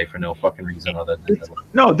sky for no fucking reason other than.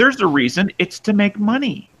 No, there's a reason. It's to make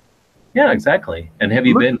money. Yeah, exactly. And have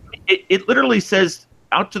you been? It literally says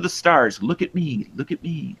out to the stars. Look at me. Look at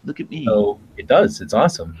me. Look at me. So it does. It's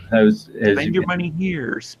awesome. Spend your money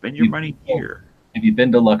here. Spend your money here. Have you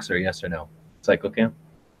been to Luxor? Yes or no? Cycle Camp?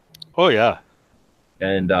 Oh, yeah.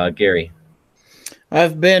 And Gary?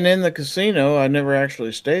 I've been in the casino. I never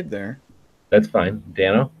actually stayed there. That's fine.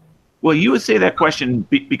 Dano? Well, you would say that question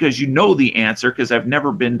because you know the answer because I've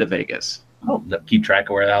never been to Vegas. Oh, keep track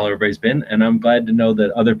of where the hell everybody's been, and I'm glad to know that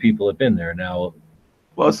other people have been there now.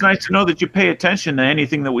 Well, it's nice to know that you pay attention to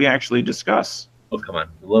anything that we actually discuss. Oh, come on.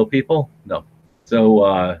 The low people? No.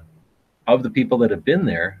 So of the people that have been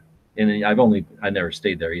there, and I never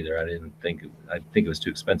stayed there either. I think it was too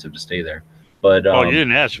expensive to stay there. But You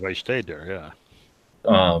didn't ask if I stayed there,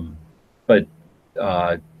 yeah. But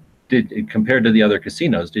compared to the other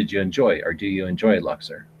casinos, did you enjoy, or do you enjoy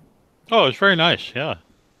Luxor? Oh, it's very nice. Yeah.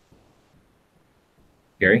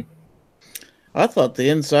 Gary? I thought the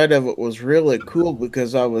inside of it was really cool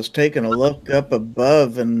because I was taking a look up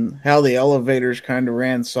above and how the elevators kind of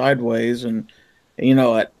ran sideways and,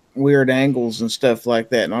 at weird angles and stuff like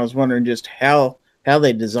that. And I was wondering just how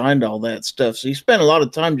they designed all that stuff. So you spent a lot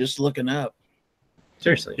of time just looking up.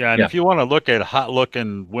 Seriously. Yeah, and if you want to look at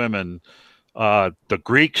hot-looking women, the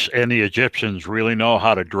Greeks and the Egyptians really know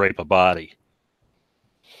how to drape a body.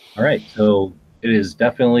 All right, so it is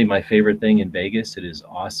definitely my favorite thing in Vegas. It is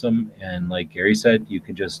awesome, and like Gary said, you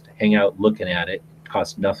can just hang out looking at it. It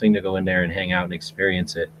costs nothing to go in there and hang out and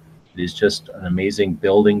experience it. It is just an amazing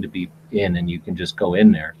building to be in, and you can just go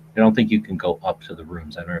in there. I don't think you can go up to the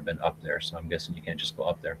rooms. I've never been up there, so I'm guessing you can't just go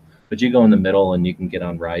up there. But you go in the middle, and you can get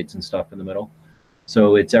on rides and stuff in the middle.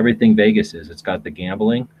 So it's everything Vegas is. It's got the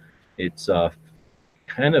gambling. It's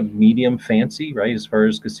kind of medium fancy, right, as far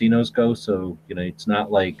as casinos go. So, it's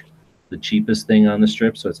not like the cheapest thing on the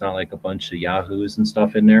strip. So it's not like a bunch of yahoos and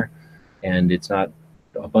stuff in there. And it's not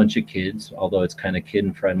a bunch of kids, although it's kind of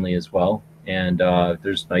kid friendly as well. And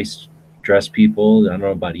there's nice dressed people. I don't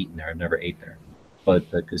know about eating there. I've never ate there. But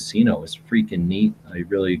the casino is freaking neat. I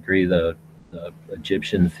really agree. The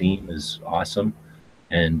Egyptian theme is awesome.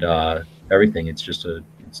 And everything. It's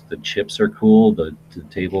the chips are cool. The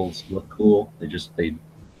tables look cool. They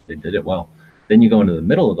did it well. Then you go into the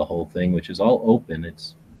middle of the whole thing, which is all open. I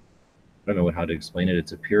don't know how to explain it.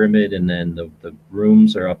 It's a pyramid, and then the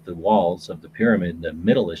rooms are up the walls of the pyramid. The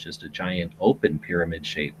middle is just a giant open pyramid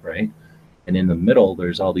shape, right? And in the middle,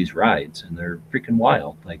 there's all these rides, and they're freaking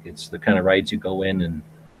wild. Like, it's the kind of rides you go in, and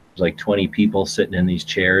there's like 20 people sitting in these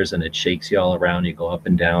chairs, and it shakes you all around. You go up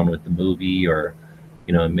and down with the movie, or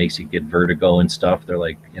it makes you get vertigo and stuff. They're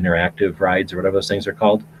like interactive rides or whatever those things are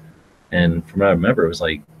called. And from what I remember, it was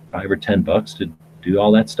like $5 or $10 to do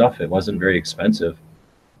all that stuff. It wasn't very expensive.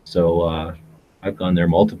 So I've gone there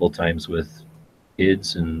multiple times with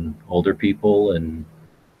kids and older people and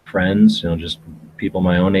friends, just people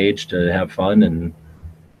my own age to have fun. And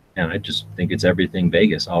I just think it's everything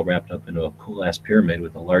Vegas, all wrapped up into a cool ass pyramid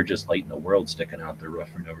with the largest light in the world sticking out the roof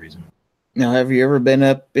for no reason. Now, have you ever been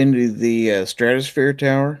up into the Stratosphere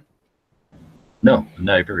Tower? No,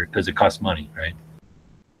 never, because it costs money, right?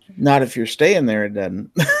 Not if you're staying there, it doesn't.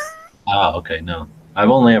 Oh, okay, no. I've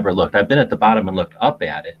only ever looked. I've been at the bottom and looked up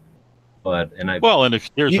at it, and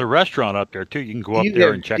if there's a restaurant up there too, you can go up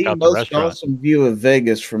there and check out the restaurant. The most awesome view of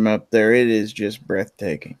Vegas from up there. It is just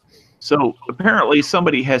breathtaking. So apparently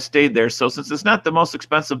somebody has stayed there. So since it's not the most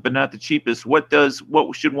expensive but not the cheapest, what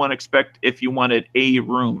should one expect if you wanted a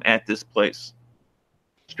room at this place?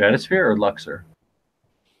 Stratosphere or Luxor?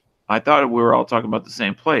 I thought we were all talking about the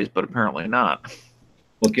same place, but apparently not.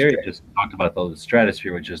 Well, Gary just talked about the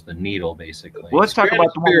Stratosphere, which is the needle, basically. Well, let's talk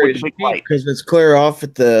about the one with the big light. Because it's clear off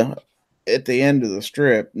at the end of the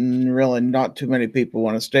strip, and really not too many people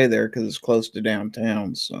want to stay there because it's close to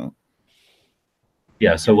downtown. So.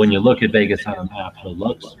 Yeah, so when you look at Vegas on a map, the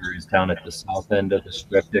Luxor is down at the south end of the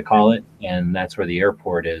strip, they call it, and that's where the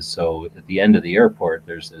airport is. So at the end of the airport,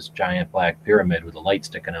 there's this giant black pyramid with a light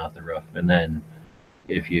sticking out the roof. And then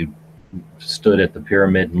if you stood at the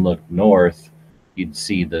pyramid and looked north, you'd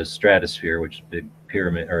see the Stratosphere, which is a big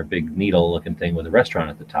pyramid or a big needle-looking thing with a restaurant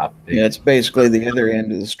at the top. Yeah, it's basically the other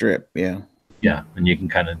end of the strip. Yeah. Yeah, and you can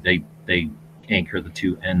kind of they anchor the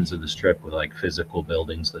two ends of the strip with like physical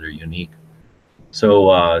buildings that are unique. So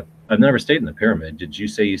I've never stayed in the pyramid. Did you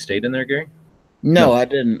say you stayed in there, Gary? No, I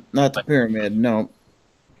didn't. Not the pyramid. No.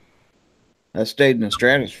 I stayed in the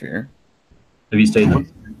Stratosphere. Have you stayed in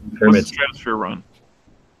the pyramid? What's the Stratosphere run?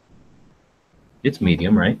 It's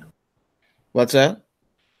medium, right? What's that?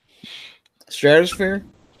 Stratosphere?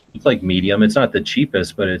 It's like medium. It's not the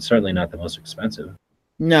cheapest, but it's certainly not the most expensive.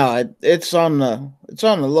 No, it's on the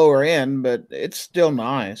lower end, but it's still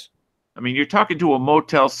nice. I mean, you're talking to a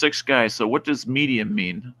Motel 6 guy, so what does medium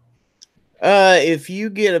mean? If you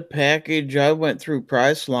get a package, I went through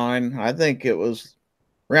Priceline. I think it was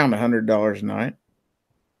around $100 a night.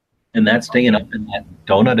 And that's staying up in that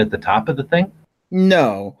donut at the top of the thing?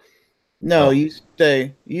 No, you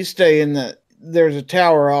stay in there's a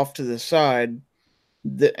tower off to the side,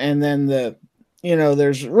 and then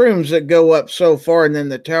there's rooms that go up so far, and then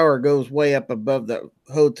the tower goes way up above the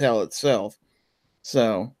hotel itself.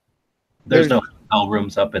 So there's no hotel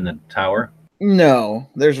rooms up in the tower? No,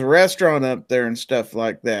 there's a restaurant up there and stuff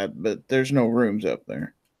like that, but there's no rooms up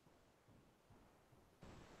there.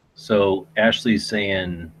 So Ashley's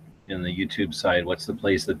saying in the YouTube side, what's the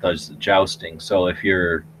place that does the jousting? So if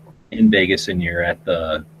you're in Vegas and you're at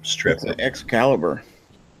the strip, it's Excalibur.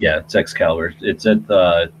 Yeah, it's Excalibur. It's at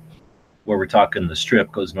the where we're talking the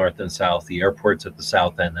strip goes north and south. The airport's at the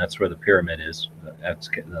south end. That's where the pyramid is. That's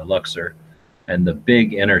the Luxor. And the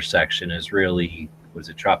big intersection is really, was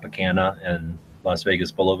it Tropicana and Las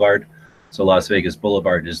Vegas Boulevard? So Las Vegas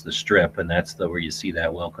Boulevard is the strip, and that's where you see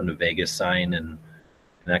that Welcome to Vegas sign and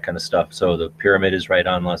that kind of stuff. So the pyramid is right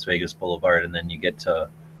on Las Vegas Boulevard, and then you get to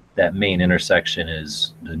that main intersection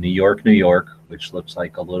is the New York, which looks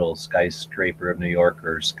like a little skyscraper of New York,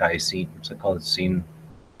 or sky scene. What's it called? Scene.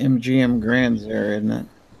 MGM Grand's there, isn't it?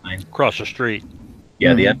 Across the street.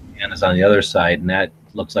 Yeah, the MGM is on the other side, and that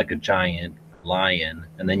looks like a giant lion.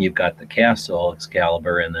 And then you've got the castle,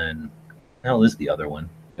 Excalibur, and then hell is the other one.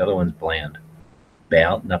 The other one's Bland.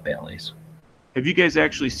 Not Bally's. Have you guys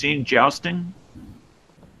actually seen jousting?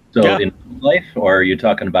 So Yeah. in life, or are you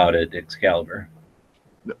talking about it, Excalibur?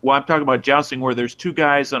 Well, I'm talking about jousting where there's two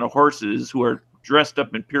guys on horses who are dressed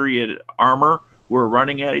up in period armor who are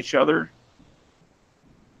running at each other.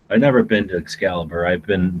 I've never been to Excalibur. I've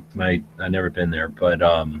never been there, but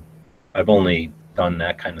I've only done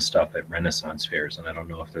that kind of stuff at Renaissance fairs, and I don't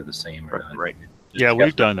know if they're the same or not. Right. Yeah,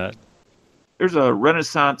 we've done that. There's a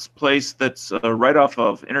Renaissance place that's right off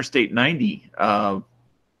of Interstate 90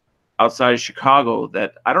 outside of Chicago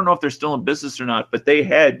that I don't know if they're still in business or not, but they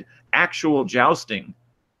had actual jousting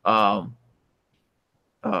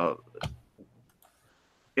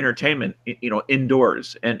entertainment,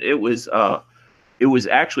 indoors, and it was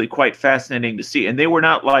actually quite fascinating to see. And they were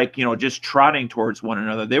not like, just trotting towards one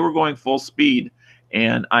another. They were going full speed,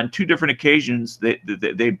 and on two different occasions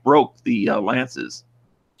they broke the lances.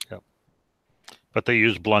 But they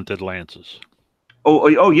use blunted lances.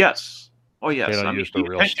 Oh yes. Oh yes. They don't use the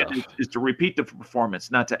real intention stuff. is to repeat the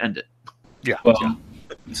performance, not to end it. Yeah. Well,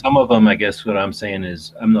 some of them, I guess what I'm saying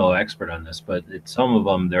is, I'm no expert on this, but some of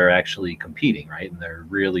them, they're actually competing, right? And they're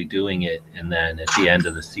really doing it. And then at the end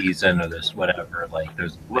of the season or this whatever, like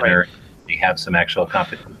there's a winner, they have some actual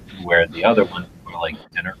competition, where the other ones are like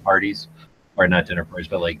dinner parties, or not dinner parties,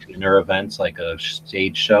 but like dinner events, like a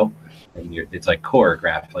stage show. And it's like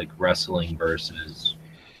choreographed, like wrestling versus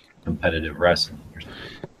competitive wrestling.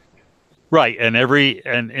 Right, and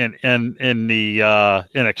in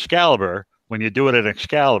Excalibur, when you do it in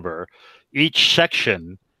Excalibur, each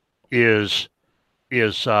section is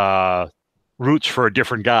roots for a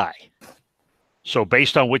different guy. So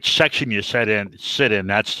based on which section you sit in,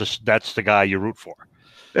 that's the guy you root for.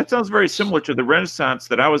 That sounds very similar to the Renaissance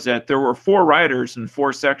that I was at. There were 4 riders in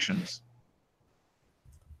 4 sections.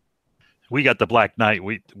 We got the Black Knight.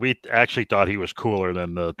 We actually thought he was cooler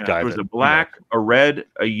than the guy. There was a black, a red,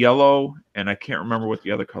 a yellow, and I can't remember what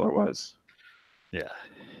the other color was. Yeah.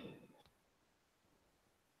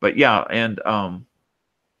 But yeah, and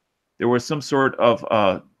there was some sort of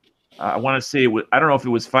I want to say I don't know if it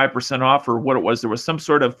was 5% off or what it was. There was some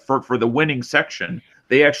sort of for the winning section,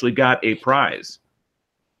 they actually got a prize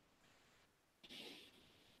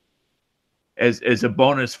as a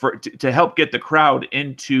bonus to help get the crowd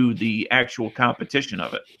into the actual competition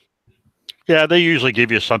of it. Yeah, they usually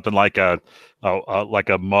give you something like a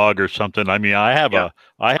mug or something. I mean, I have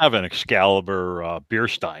an Excalibur beer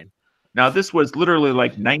stein. Now, this was literally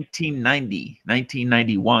like 1990,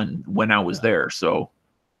 1991 when I was there, so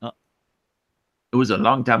it was a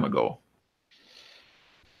long time ago.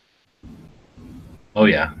 Oh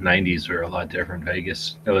yeah, 90s were a lot different.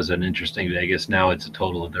 Vegas. That was an interesting Vegas. Now it's a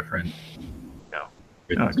total different.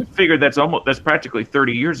 No, I figured that's practically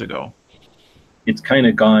 30 years ago. It's kind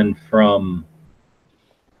of gone from,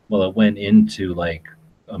 well, it went into like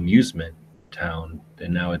amusement town,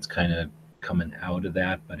 and now it's kind of coming out of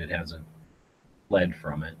that, but it hasn't fled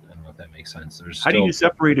from it. I don't know if that makes sense. How do you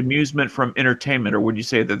separate amusement from entertainment, or would you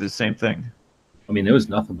say they're the same thing? I mean, there was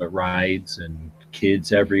nothing but rides and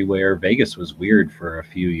kids everywhere. Vegas was weird for a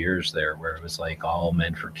few years there, where it was like all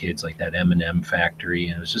meant for kids, like that M&M factory,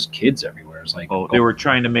 and it was just kids everywhere. It was like, they were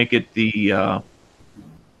trying to make it the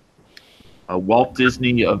Walt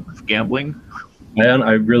Disney of gambling.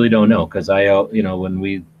 I really don't know, because when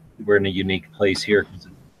we were in a unique place here, 'cause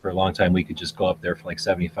for a long time we could just go up there for like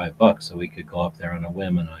 $75, so we could go up there on a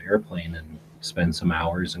whim on an airplane and spend some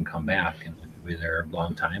hours and come back. And if we were there a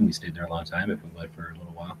long time, we stayed there a long time. If we went for a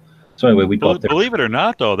little while. So anyway, we go up there. Believe it or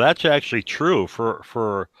not, though, that's actually true.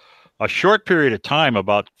 For a short period of time,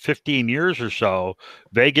 about 15 years or so,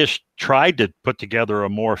 Vegas tried to put together a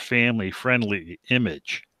more family-friendly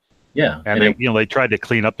image. Yeah, and they tried to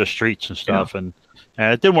clean up the streets and stuff, and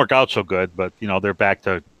it didn't work out so good. But they're back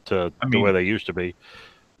to the way they used to be.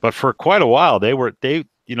 But for quite a while, they went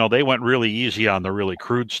really easy on the really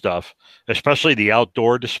crude stuff, especially the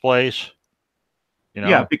outdoor displays. You know?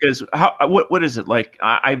 Yeah, because what is it like?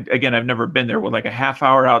 Again, I've never been there. What, like a half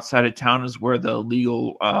hour outside of town is where the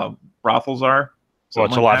legal brothels are? Well,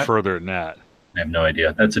 it's Something a like lot that? further than that. I have no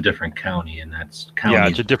idea. That's a different county, and that's Yeah,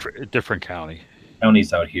 counties. it's a different county.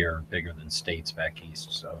 Counties out here are bigger than states back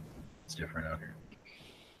east, so it's different out here.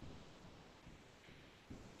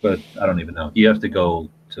 But I don't even know. You have to go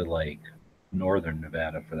to like northern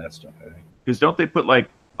Nevada for that stuff, I think. Because don't they put like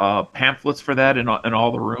pamphlets for that in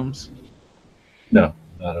all the rooms? No,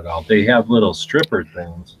 not at all. They have little stripper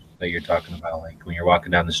things that you're talking about. Like when you're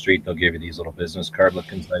walking down the street, they'll give you these little business card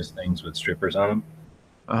looking nice things with strippers on them.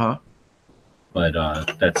 Uh-huh. But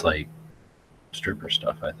that's like stripper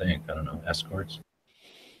stuff, I think. I don't know, escorts.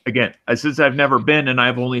 Again, since I've never been and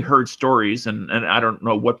I've only heard stories, and I don't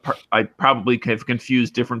know what I probably have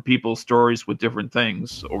confused different people's stories with different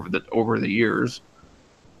things over the years.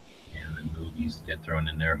 And the movies get thrown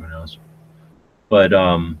in there, who knows? But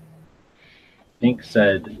Pink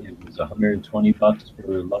said it was $120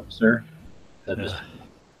 for Luxor. That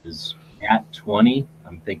is at 20.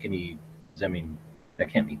 I'm thinking that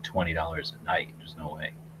can't be $20 a night. There's no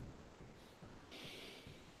way.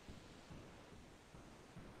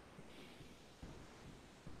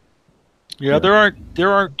 Yeah, there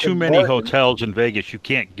aren't too Good many bargain. hotels in Vegas you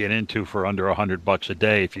can't get into for under $100 a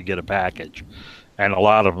day if you get a package, and a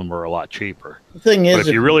lot of them are a lot cheaper. The thing is, But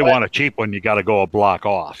if you really want a cheap one, you got to go a block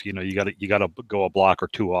off. You know, you got to go a block or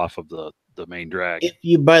two off of the main drag. if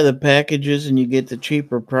you buy the packages and you get the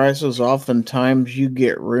cheaper prices, oftentimes you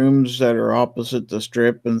get rooms that are opposite the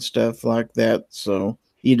strip and stuff like that, so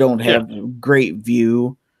you don't have great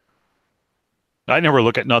view. I never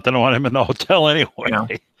look at nothing when I'm in the hotel anyway. Yeah.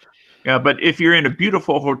 Yeah, but if you're in a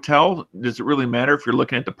beautiful hotel, does it really matter if you're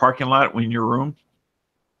looking at the parking lot when in your room?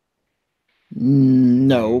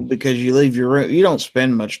 No, because you leave your room. You don't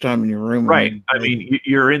spend much time in your room. Right. I mean,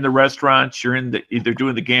 you're in the restaurants, you're in either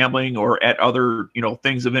doing the gambling or at other,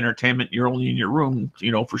 things of entertainment. You're only in your room,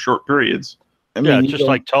 for short periods. I Yeah, mean, it's just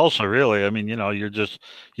like Tulsa, really. I mean, you're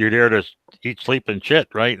there to eat, sleep, and shit,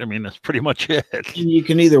 right? I mean, that's pretty much it. you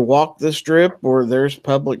can either walk the strip or there's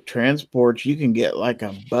public transport. You can get like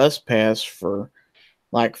a bus pass for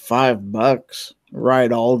like $5,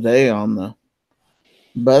 ride all day on the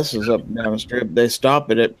buses up and down the strip. They stop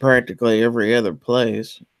it at practically every other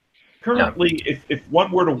place. Currently, if one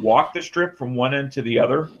were to walk the strip from one end to the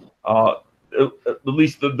other, at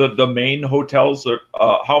least the main hotels,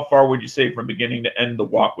 how far would you say from beginning to end the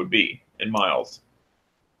walk would be in miles?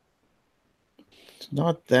 It's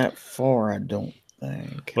not that far, I don't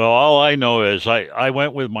think. Well, all I know is I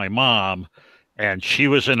went with my mom, and she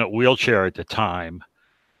was in a wheelchair at the time,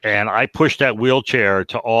 and I pushed that wheelchair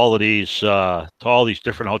to all these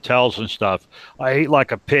different hotels and stuff. I ate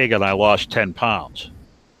like a pig, and I lost 10 pounds.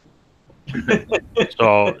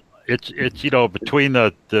 So it's between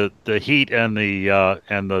the heat and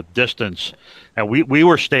the distance, and we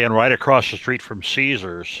were staying right across the street from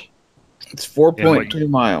Caesars. It's 4.2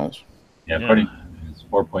 miles. Yeah, Yeah. according to it's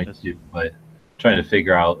 4.2, but trying to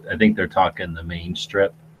figure out, I think they're talking the main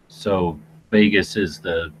strip. So Vegas is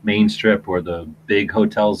the main strip where the big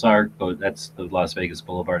hotels are. That's the Las Vegas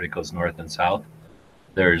Boulevard. It goes north and south.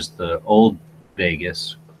 There's the old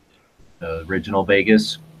Vegas, the original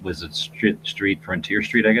Vegas was a street, Frontier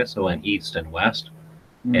Street, I guess. So it went east and west,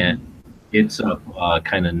 and it's up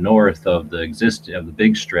kind of north of the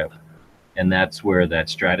big strip, and that's where that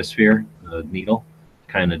stratosphere, the needle,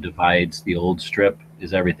 kind of divides the old strip.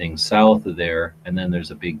 Is everything south of there, and then there's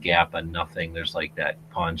a big gap of nothing. There's like that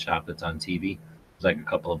pawn shop that's on TV. There's like a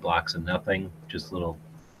couple of blocks of nothing, just little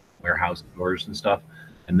warehouse doors and stuff.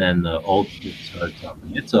 And then the old strip starts up.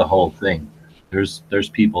 And it's a whole thing. There's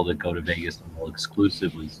people that go to Vegas and will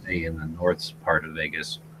exclusively stay in the north part of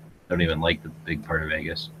Vegas. Don't even like the big part of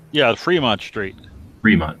Vegas. Yeah, Fremont Street.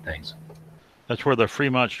 Fremont, thanks. That's where the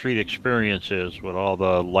Fremont Street experience is, with all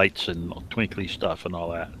the lights and twinkly stuff and all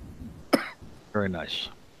that. Very nice.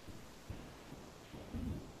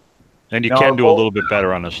 And you Now, can do a both- little bit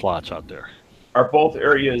better on the slots out there. Are both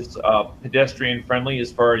areas pedestrian friendly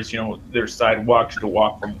as far as there's sidewalks to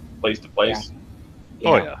walk from place to place?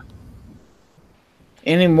 Oh yeah.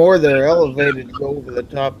 Anymore, they're elevated to go over the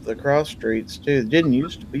top of the cross streets too. It didn't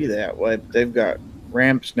used to be that way, but they've got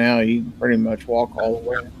ramps now. You can pretty much walk all the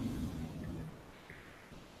way.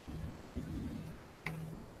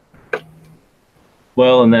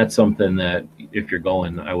 Well, and that's something that if you're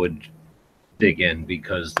going, I would dig in,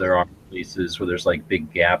 because there are places where there's like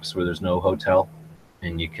big gaps where there's no hotel,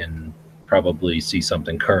 and you can probably see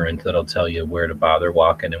something current that'll tell you where to bother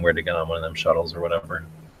walking and where to get on one of them shuttles or whatever.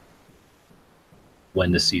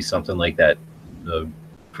 When to see something like that, the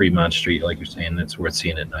Fremont Street, like you're saying, that's worth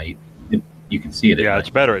seeing at night. You can see it. Yeah,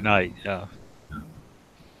 it's better at night. Yeah.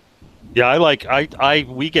 Yeah,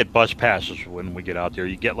 we get bus passes when we get out there.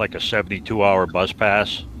 You get like a 72-hour bus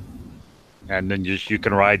pass, and then you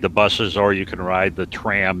can ride the buses or you can ride the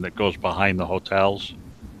tram that goes behind the hotels.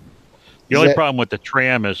 The only problem with the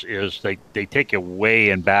tram is they take you way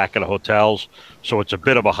in back of the hotels, so it's a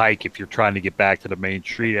bit of a hike if you're trying to get back to the main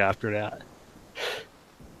street after that.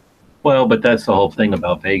 Well, but that's the whole thing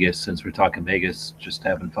about Vegas. Since we're talking Vegas, just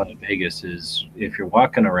having fun in Vegas is if you're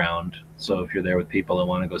walking around. So if you're there with people that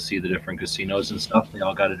want to go see the different casinos and stuff, they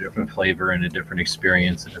all got a different flavor and a different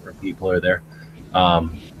experience. And different people are there.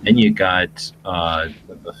 Then you got the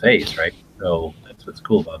buffets, right? So that's what's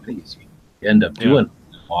cool about Vegas. You end up doing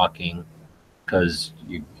walking because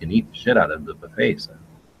you can eat the shit out of the buffets.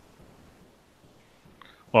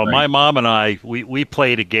 Well, my mom and I, we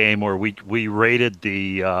played a game where we rated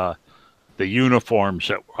the uniforms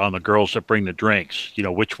that were on the girls that bring the drinks. You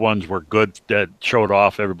know, which ones were good, that showed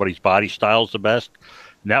off everybody's body styles the best.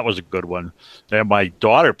 And that was a good one. And my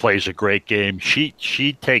daughter plays a great game. She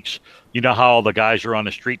takes, you know how the guys are on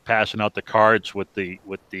the street passing out the cards with the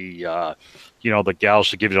the gals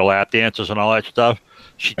to give you the lap dances and all that stuff.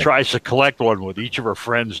 She tries to collect one with each of her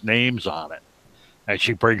friends' names on it, and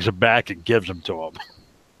she brings them back and gives them to them.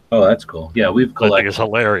 Oh, that's cool. Yeah, we've collected. I think it's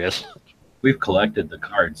hilarious. We've collected the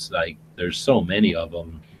cards. Like, there's so many of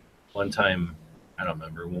them. One time, I don't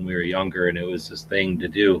remember, when we were younger, and it was this thing to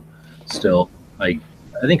do. Still, like,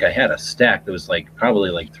 I think I had a stack that was like probably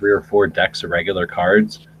like 3 or 4 decks of regular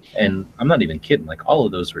cards, and I'm not even kidding. Like, all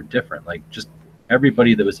of those were different. Like, just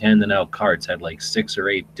everybody that was handing out cards had like 6 or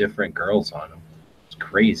 8 different girls on them. It's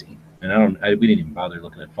crazy. And we didn't even bother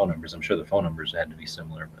looking at phone numbers. I'm sure the phone numbers had to be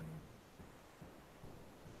similar, but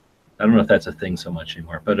I don't know if that's a thing so much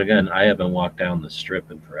anymore. But again, I haven't walked down the Strip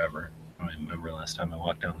in forever. I don't even remember last time I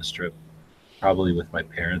walked down the Strip. Probably with my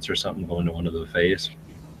parents or something, going to one of the buffets.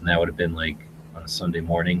 And that would have been like on a Sunday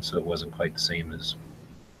morning, so it wasn't quite the same as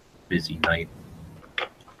busy night.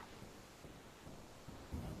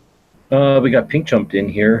 We got Pink jumped in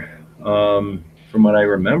here. From what I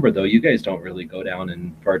remember, though, you guys don't really go down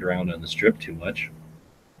and fart around on the Strip too much.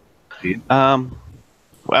 Do you? Well,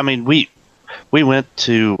 I mean, we went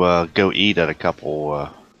to go eat at a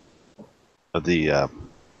couple of the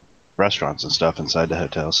restaurants and stuff inside the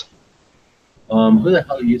hotels. Who the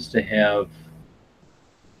hell used to have?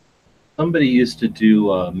 Somebody used to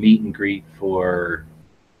do a meet and greet for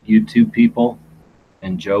YouTube people,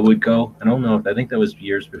 and Joe would go. I don't know. I think that was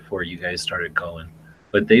years before you guys started going,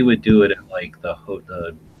 but they would do it at like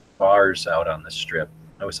the bars out on the Strip.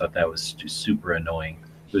 I always thought that was just super annoying.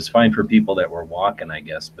 It was fine for people that were walking, I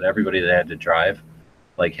guess, but everybody that had to drive,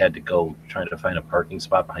 like, had to go trying to find a parking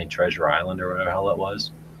spot behind Treasure Island or whatever the hell it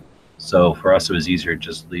was. So for us, it was easier to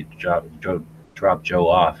just drop Joe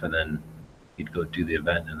off, and then he'd go do the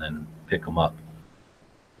event and then pick him up.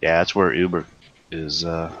 Yeah, that's where Uber is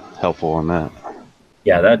helpful on that.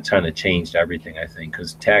 Yeah, that kind of changed everything, I think,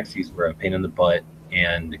 because taxis were a pain in the butt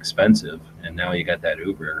and expensive, and now you got that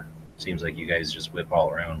Uber. Seems like you guys just whip all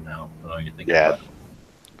around now. I don't know what you think about it.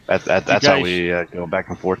 That's how we go back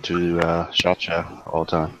and forth to SHOT Show all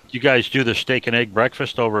the time. You guys do the steak and egg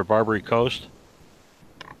breakfast over at Barbary Coast?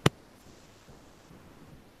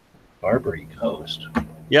 Barbary Coast?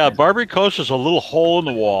 Yeah, Barbary Coast is a little hole in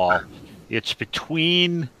the wall. It's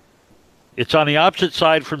on the opposite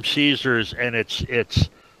side from Caesars, and it's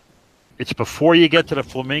before you get to the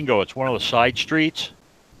Flamingo. It's one of the side streets.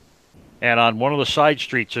 And on one of the side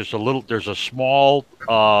streets, there's a small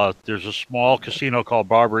casino called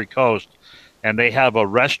Barbary Coast, and they have a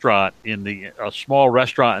small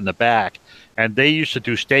restaurant in the back, and they used to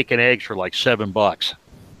do steak and eggs for like $7.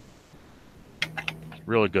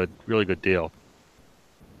 Really good deal.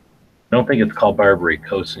 I don't think it's called Barbary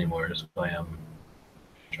Coast anymore. Is why I'm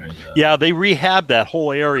trying to. Yeah, they rehabbed that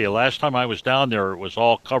whole area. Last time I was down there, it was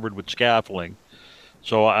all covered with scaffolding.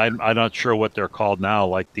 So I'm not sure what they're called now.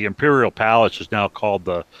 Like the Imperial Palace is now called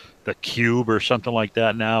the Cube or something like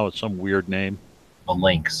that now. It's some weird name. Oh,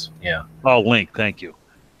 Lynx, yeah. Oh, Link, thank you.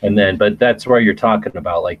 And then, but that's where you're talking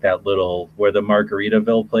about, like that little, where the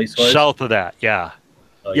Margaritaville place was? South of that, yeah.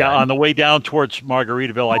 Oh, yeah, on the way down towards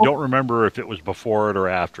Margaritaville. I don't remember if it was before it or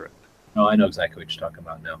after it. No, I know exactly what you're talking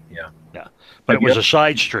about now, yeah. Yeah, but it was a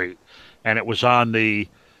side street, and it was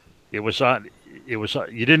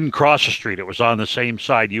you didn't cross the street. It was on the same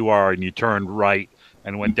side you are, and you turned right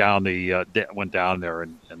and went down there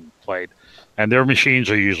and played. And their machines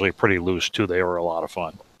are usually pretty loose too. They were a lot of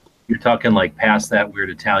fun. You're talking like past that weird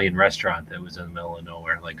Italian restaurant that was in the middle of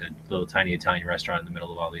nowhere, like a little tiny Italian restaurant in the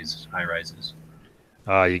middle of all these high rises.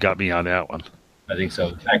 You got me on that one. I think so.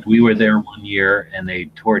 In fact, we were there one year and they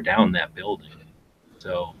tore down that building.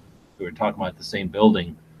 So we were talking about the same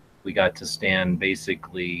building. We got to stand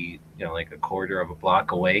basically, like a quarter of a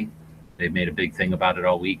block away. They made a big thing about it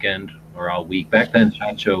all weekend or all week. Back then,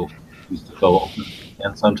 SHOT Show used to go open,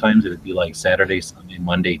 and sometimes it would be like Saturday, Sunday,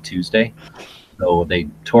 Monday, Tuesday. So they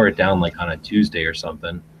tore it down like on a Tuesday or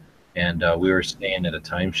something. And we were staying at a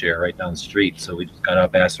timeshare right down the street. So we just got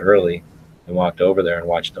up ass early and walked over there and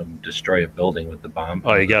watched them destroy a building with the bomb.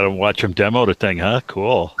 Oh, you got to watch them demo the thing, huh?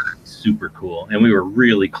 Cool. Super cool. And we were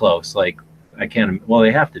really close. Like, they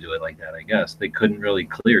have to do it like that, I guess. They couldn't really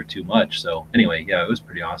clear too much. So anyway, yeah, it was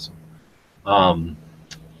pretty awesome. Have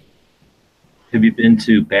you been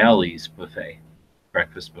to Bally's buffet,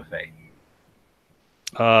 breakfast buffet?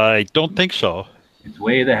 I don't think so. It's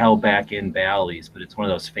way the hell back in Bally's, but it's one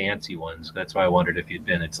of those fancy ones. That's why I wondered if you'd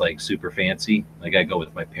been. It's like super fancy. Like I go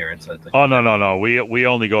with my parents. I think. Oh no. We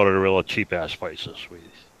only go to the real cheap ass places.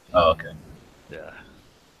 Oh, okay. Yeah.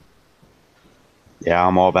 Yeah,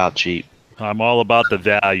 I'm all about cheap. I'm all about the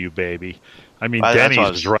value, baby. I mean, Well, that's what I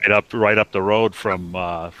Denny's was- is right up the road from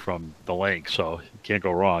the link, so you can't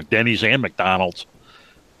go wrong. Denny's and McDonald's.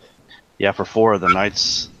 Yeah, for 4 of the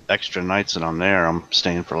nights, extra nights that I'm there, I'm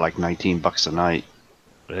staying for like $19 a night.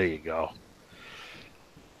 There you go.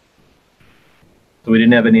 So we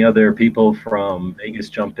didn't have any other people from Vegas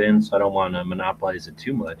jump in, so I don't want to monopolize it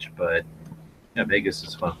too much. But yeah, Vegas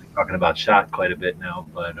is fun. We're talking about SHOT quite a bit now,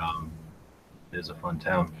 but it is a fun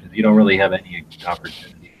town. You don't really have any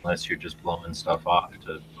opportunity unless you're just blowing stuff off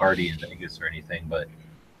to party in Vegas or anything. But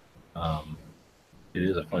it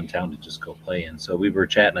is a fun town to just go play in. So we were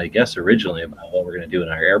chatting, I guess, originally about what we're going to do in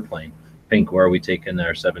our airplane. Pink, where are we taking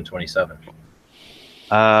our 727?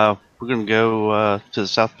 We're gonna go to the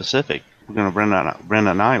South Pacific. We're gonna rent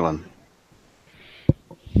an island.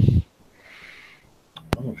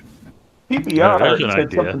 Oh, PBR there's an said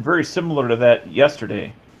idea. something very similar to that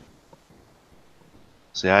yesterday.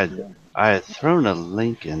 See, I had thrown a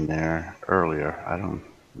link in there earlier. I don't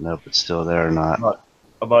know if it's still there or not.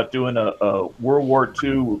 About doing a World War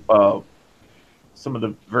II, some of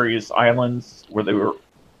the various islands where they were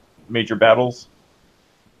major battles.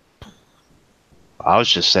 I was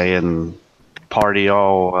just saying, party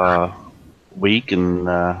all week, and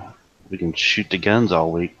we can shoot the guns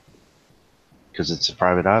all week because it's a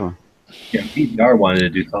private island. yeah, PBR wanted to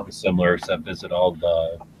do something similar, except visit all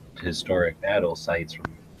the historic battle sites from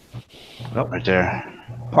Right there.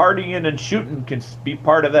 Partying and shooting can be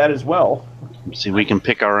part of that as well. See, we can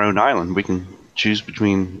pick our own island. We can choose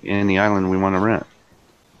between any island we want to rent.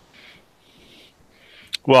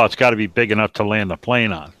 Well, it's got to be big enough to land the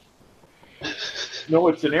plane on. No,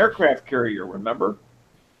 it's an aircraft carrier, remember?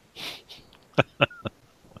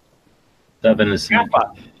 7 is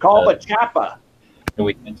Chapa. Call it Chapa. and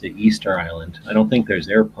we went to Easter Island. I don't think there's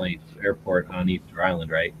airport on Easter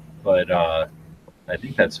Island, right? But I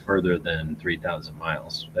think that's further than 3,000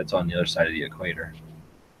 miles. That's on the other side of the equator.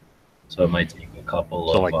 So it might take a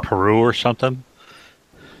couple So of like Peru or something.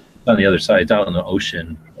 on the other side. It's out in the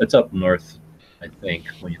ocean. It's up north, I think.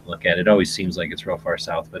 When you look at it, it always seems like it's real far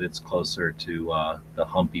south, but it's closer to the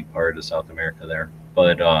humpy part of South America there.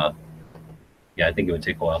 But yeah, I think it would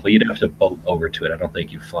take a while. But you'd have to boat over to it. I don't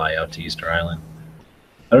think you fly out to Easter Island.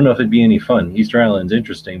 I don't know if it'd be any fun. Easter Island's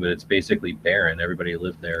interesting, but it's basically barren. Everybody who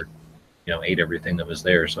lived there, ate everything that was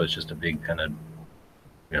there. So it's just a big kind of,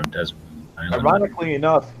 desert island. Ironically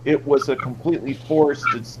enough, it was a completely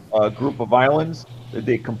forested group of islands that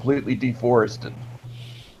they completely deforested.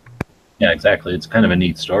 Yeah, exactly. It's kind of a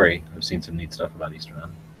neat story. I've seen some neat stuff about Easter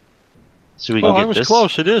Island. So we can Well, I get was this.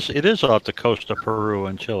 close. It is off the coast of Peru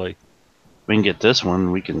and Chile. We can get this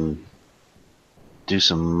one. We can do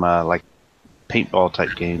some like paintball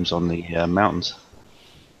type games on the mountains.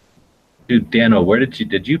 Dude, Dano, where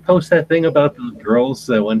did you post that thing about the girls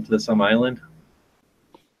that went to some island?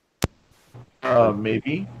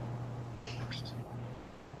 Maybe.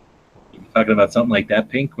 You talking about something like that,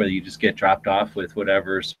 Pink, where you just get dropped off with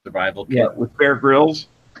whatever survival kit? Yeah, with Bear Grylls.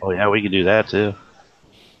 Oh yeah, we could do that too.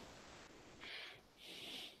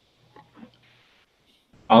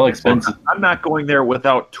 All expenses, I'm not going there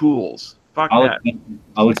without tools. Fuck that.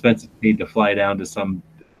 all expenses paid to fly down to some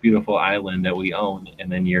beautiful island that we own, and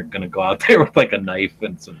then you're gonna go out there with like a knife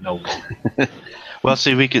and some Well,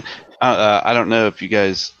 see, we could. I don't know if you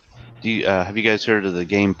guys have you guys heard of the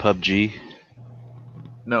game PUBG?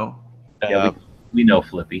 No. Yeah, we know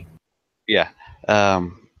Flippy. Yeah.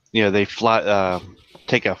 They fly,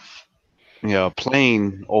 take a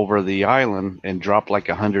plane over the island and drop like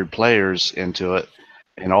 100 players into it,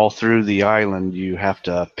 and all through the island you have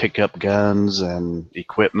to pick up guns and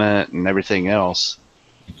equipment and everything else.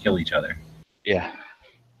 You kill each other. Yeah.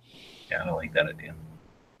 Yeah, I don't like that idea.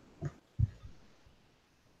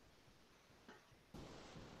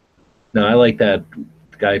 No, I like that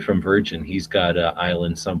guy from Virgin. He's got an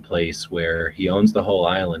island someplace where he owns the whole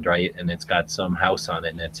island, right? And it's got some house on it,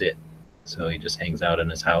 and that's it. So he just hangs out in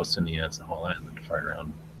his house, and he has the whole island to fly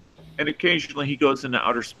around. And occasionally he goes into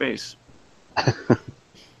outer space. Am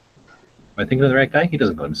I thinking of the right guy? He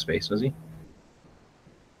doesn't go into space, does he?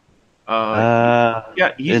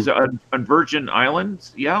 Yeah, he's on Virgin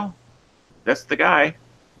Islands. Yeah, that's the guy.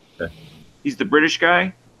 Okay. He's the British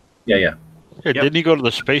guy. Yeah, yeah. Yeah, didn't he go to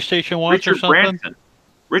the space station once or Richard something? Branson.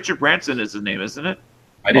 Richard Branson is his name, isn't it?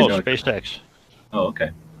 I didn't Oh, know. SpaceX. Oh,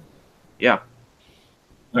 okay. Yeah.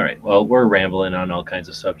 All right. Well, we're rambling on all kinds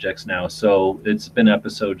of subjects now. So it's been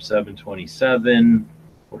episode 727.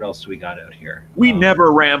 What else do we got out here? We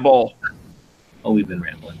never ramble. Oh, we've been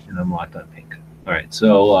rambling, and I'm locked on pink. All right.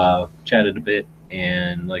 So chatted a bit,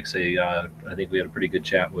 and like I say, I think we had a pretty good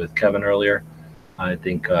chat with Kevin earlier. I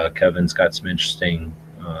think Kevin's got some interesting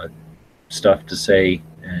stuff to say,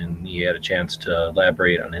 and he had a chance to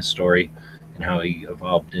elaborate on his story and how he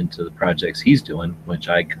evolved into the projects he's doing, which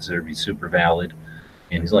I consider to be super valid.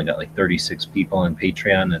 And he's only got like 36 people on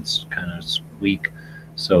Patreon. That's kind of weak.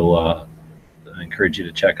 So I encourage you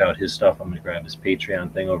to check out his stuff. I'm going to grab his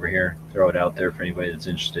Patreon thing over here, throw it out there for anybody that's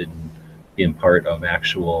interested in being part of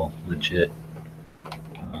actual legit.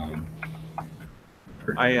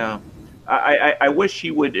 I wish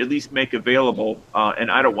he would at least make available,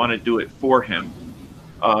 and I don't want to do it for him,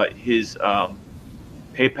 his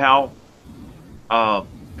PayPal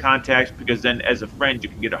contacts, because then as a friend you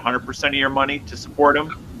can get 100% of your money to support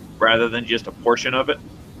him rather than just a portion of it.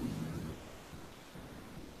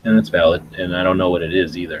 And that's valid. And I don't know what it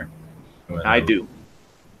is either. I do.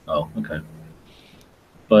 Oh, okay.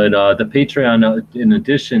 But the Patreon, in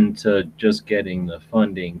addition to just getting the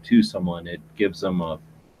funding to someone, it gives them a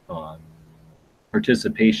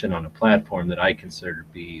participation on a platform that I consider to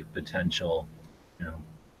be potential,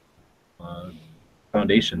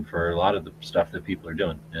 foundation for a lot of the stuff that people are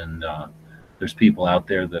doing. And there's people out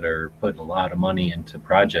there that are putting a lot of money into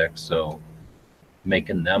projects, so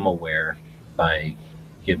making them aware by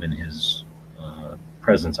giving his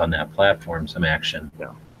presence on that platform some action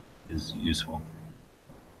is useful.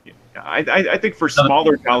 I think for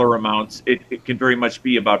smaller dollar amounts, it can very much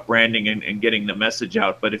be about branding and getting the message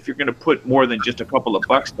out. But if you're going to put more than just a couple of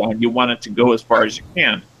bucks down, you want it to go as far as you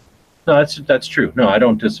can. No, that's true. No, I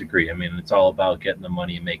don't disagree. I mean, it's all about getting the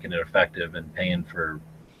money and making it effective, and paying for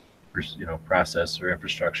process or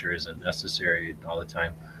infrastructure isn't necessary all the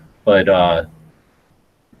time. But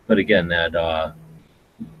again, that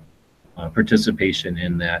participation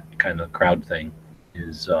in that kind of crowd thing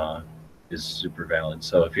is super valid.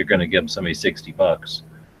 So if you're going to give somebody $60,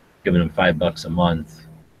 giving them $5 a month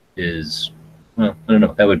is, well, I don't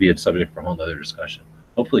know. That would be a subject for a whole other discussion.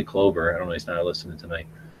 Hopefully Clover, I don't know, he's not listening tonight.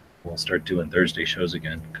 We'll start doing Thursday shows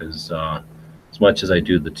again, because as much as I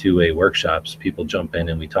do the 2A workshops, people jump in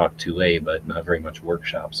and we talk 2A, but not very much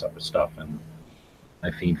workshops of stuff. And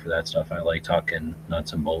I fiend for that stuff. I like talking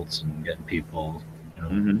nuts and bolts and getting people,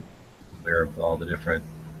 aware of all the different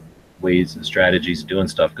ways and strategies of doing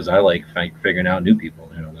stuff, because I like figuring out new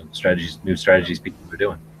people, the new strategies people are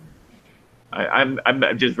doing. I'm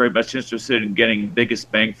just very much interested in getting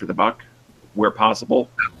biggest bang for the buck where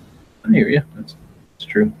possible. I hear you. That's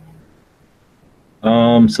true.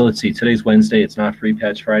 So let's see. Today's Wednesday. It's not Free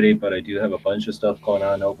Patch Friday, but I do have a bunch of stuff going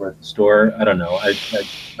on over at the store. I don't know.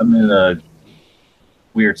 I'm in a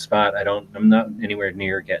weird spot. I'm not anywhere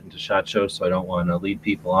near getting to SHOT Show, so I don't want to lead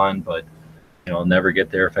people on, but I'll never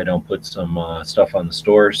get there if I don't put some stuff on the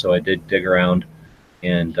store. So I did dig around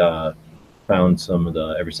and found some of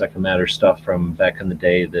the Every Second Matters stuff from back in the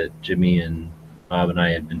day that Jimmy and Bob and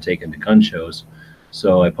I had been taking to gun shows.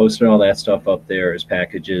 So I posted all that stuff up there as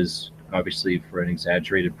packages, obviously for an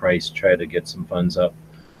exaggerated price, try to get some funds up,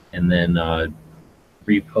 and then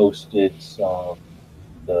reposted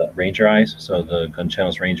the Ranger Eyes. So the Gun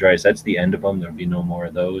Channel's Ranger Eyes, that's the end of them. There'll be no more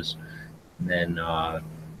of those. And then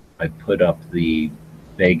I put up the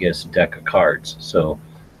Vegas deck of cards. So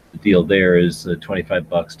the deal there is the $25,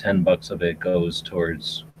 $10 of it goes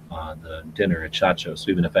towards the dinner at SHOT Show.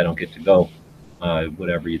 So even if I don't get to go,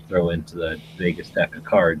 whatever you throw into the Vegas deck of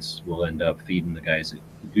cards will end up feeding the guys that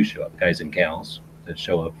do show up, guys and gals that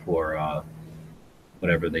show up for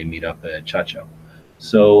whatever they meet up at SHOT Show.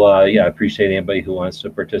 So I appreciate anybody who wants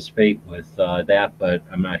to participate with that, but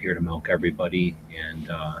I'm not here to milk everybody.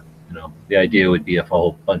 And the idea would be if a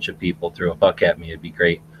whole bunch of people threw a buck at me, it'd be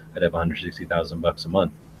great. I'd have $160,000 a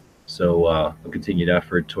month. So a continued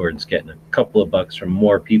effort towards getting a couple of bucks from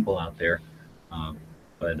more people out there.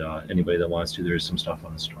 But anybody that wants to, there's some stuff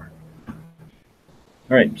on the store.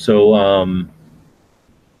 All right, so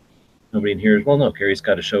nobody in here is, well, no, Gary's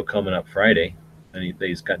got a show coming up Friday.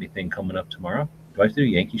 Anybody's got anything coming up tomorrow? Do I have to do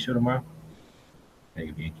a Yankee show tomorrow? I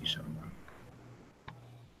think a Yankee show tomorrow.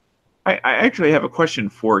 I actually have a question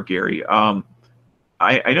for Gary. I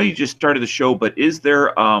know you just started the show, but is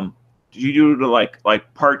there do you do like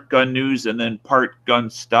part gun news and then part gun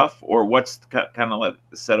stuff, or what's kind of like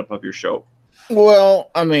the setup of your show?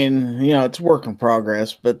 Well, I mean, it's work in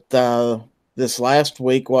progress, but this last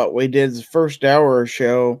week, what we did is the first hour or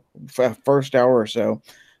so,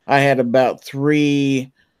 I had about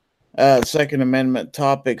 3 Second Amendment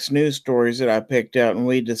topics, news stories that I picked out, and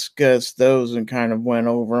we discussed those and kind of went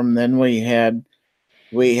over them. Then we had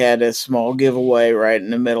a small giveaway right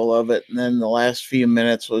in the middle of it, and then the last few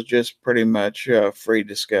minutes was just pretty much free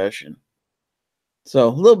discussion. So a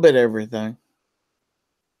little bit of everything.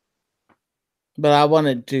 But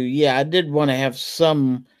I did want to have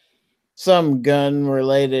some gun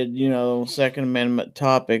related, Second Amendment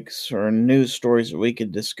topics or news stories that we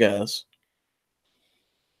could discuss.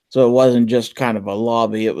 So it wasn't just kind of a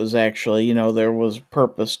lobby. It was actually, there was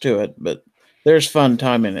purpose to it, but there's fun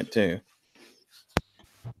time in it too.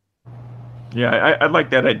 Yeah, I like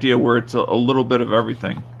that idea where it's a little bit of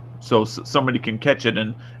everything, so somebody can catch it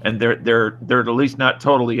and they're at least not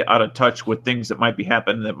totally out of touch with things that might be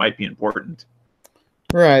happening that might be important.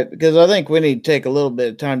 Right, because I think we need to take a little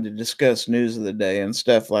bit of time to discuss news of the day and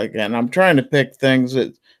stuff like that. And I'm trying to pick things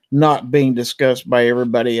that not being discussed by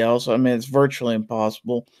everybody else. I mean, it's virtually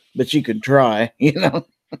impossible, but you could try,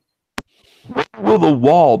 Will the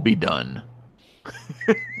wall be done?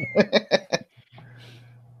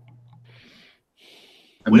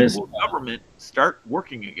 When will government start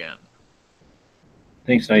working again?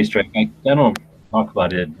 Thanks, Nice Strike. I don't talk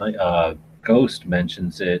about it. Ghost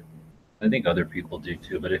mentions it. I think other people do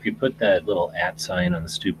too. But if you put that little @ sign on the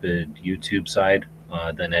stupid YouTube side,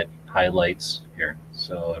 then it highlights here.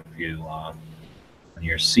 So if you, when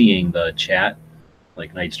you're seeing the chat,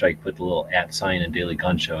 like Night Strike put the little @ sign in Daily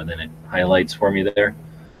Gun Show, and then it highlights for me there.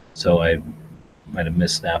 So I might have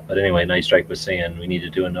missed that. But anyway, Night Strike was saying we need to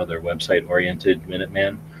do another website-oriented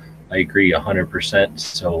Minuteman. I agree 100%.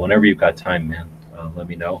 So whenever you've got time, man, let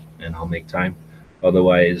me know, and I'll make time.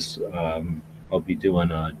 Otherwise, I'll be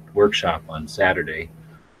doing a workshop on Saturday,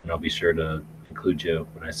 and I'll be sure to include you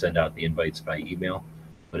when I send out the invites by email.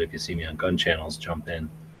 But if you see me on Gun Channels, jump in.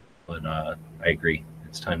 But I agree.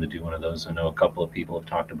 It's time to do one of those. I know a couple of people have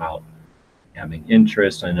talked about having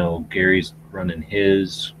interest. I know Gary's running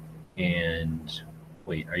his. And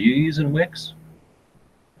wait, are you using Wix?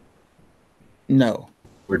 No.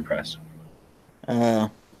 WordPress?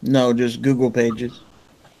 No, just Google Pages.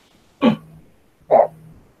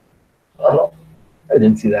 I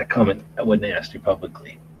didn't see that comment. I wouldn't ask you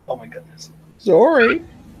publicly. Oh my goodness. Sorry.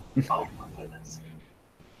 Oh my goodness.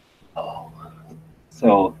 Oh.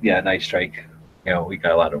 So yeah, Nice Strike. We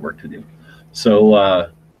got a lot of work to do. So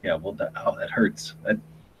yeah, well, that hurts. I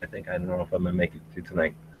think I don't know if I'm gonna make it through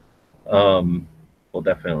tonight. We'll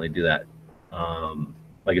definitely do that.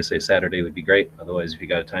 Like I say, Saturday would be great. Otherwise, if you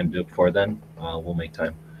got time to do it before then, we'll make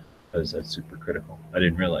time, because that's super critical. I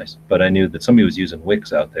didn't realize, but I knew that somebody was using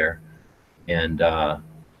Wix out there, and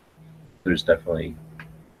there's definitely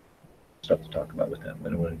stuff to talk about with that. I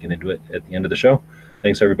don't want to get into it at the end of the show.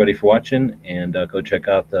 Thanks everybody for watching, and go check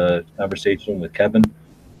out the conversation with Kevin.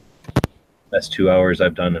 Best 2 hours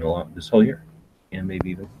I've done in this whole year, and maybe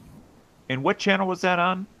even. And what channel was that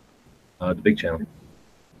on? The big channel.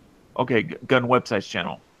 Okay, Gun Websites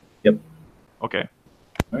channel. Yep. Okay.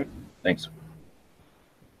 All right. Thanks.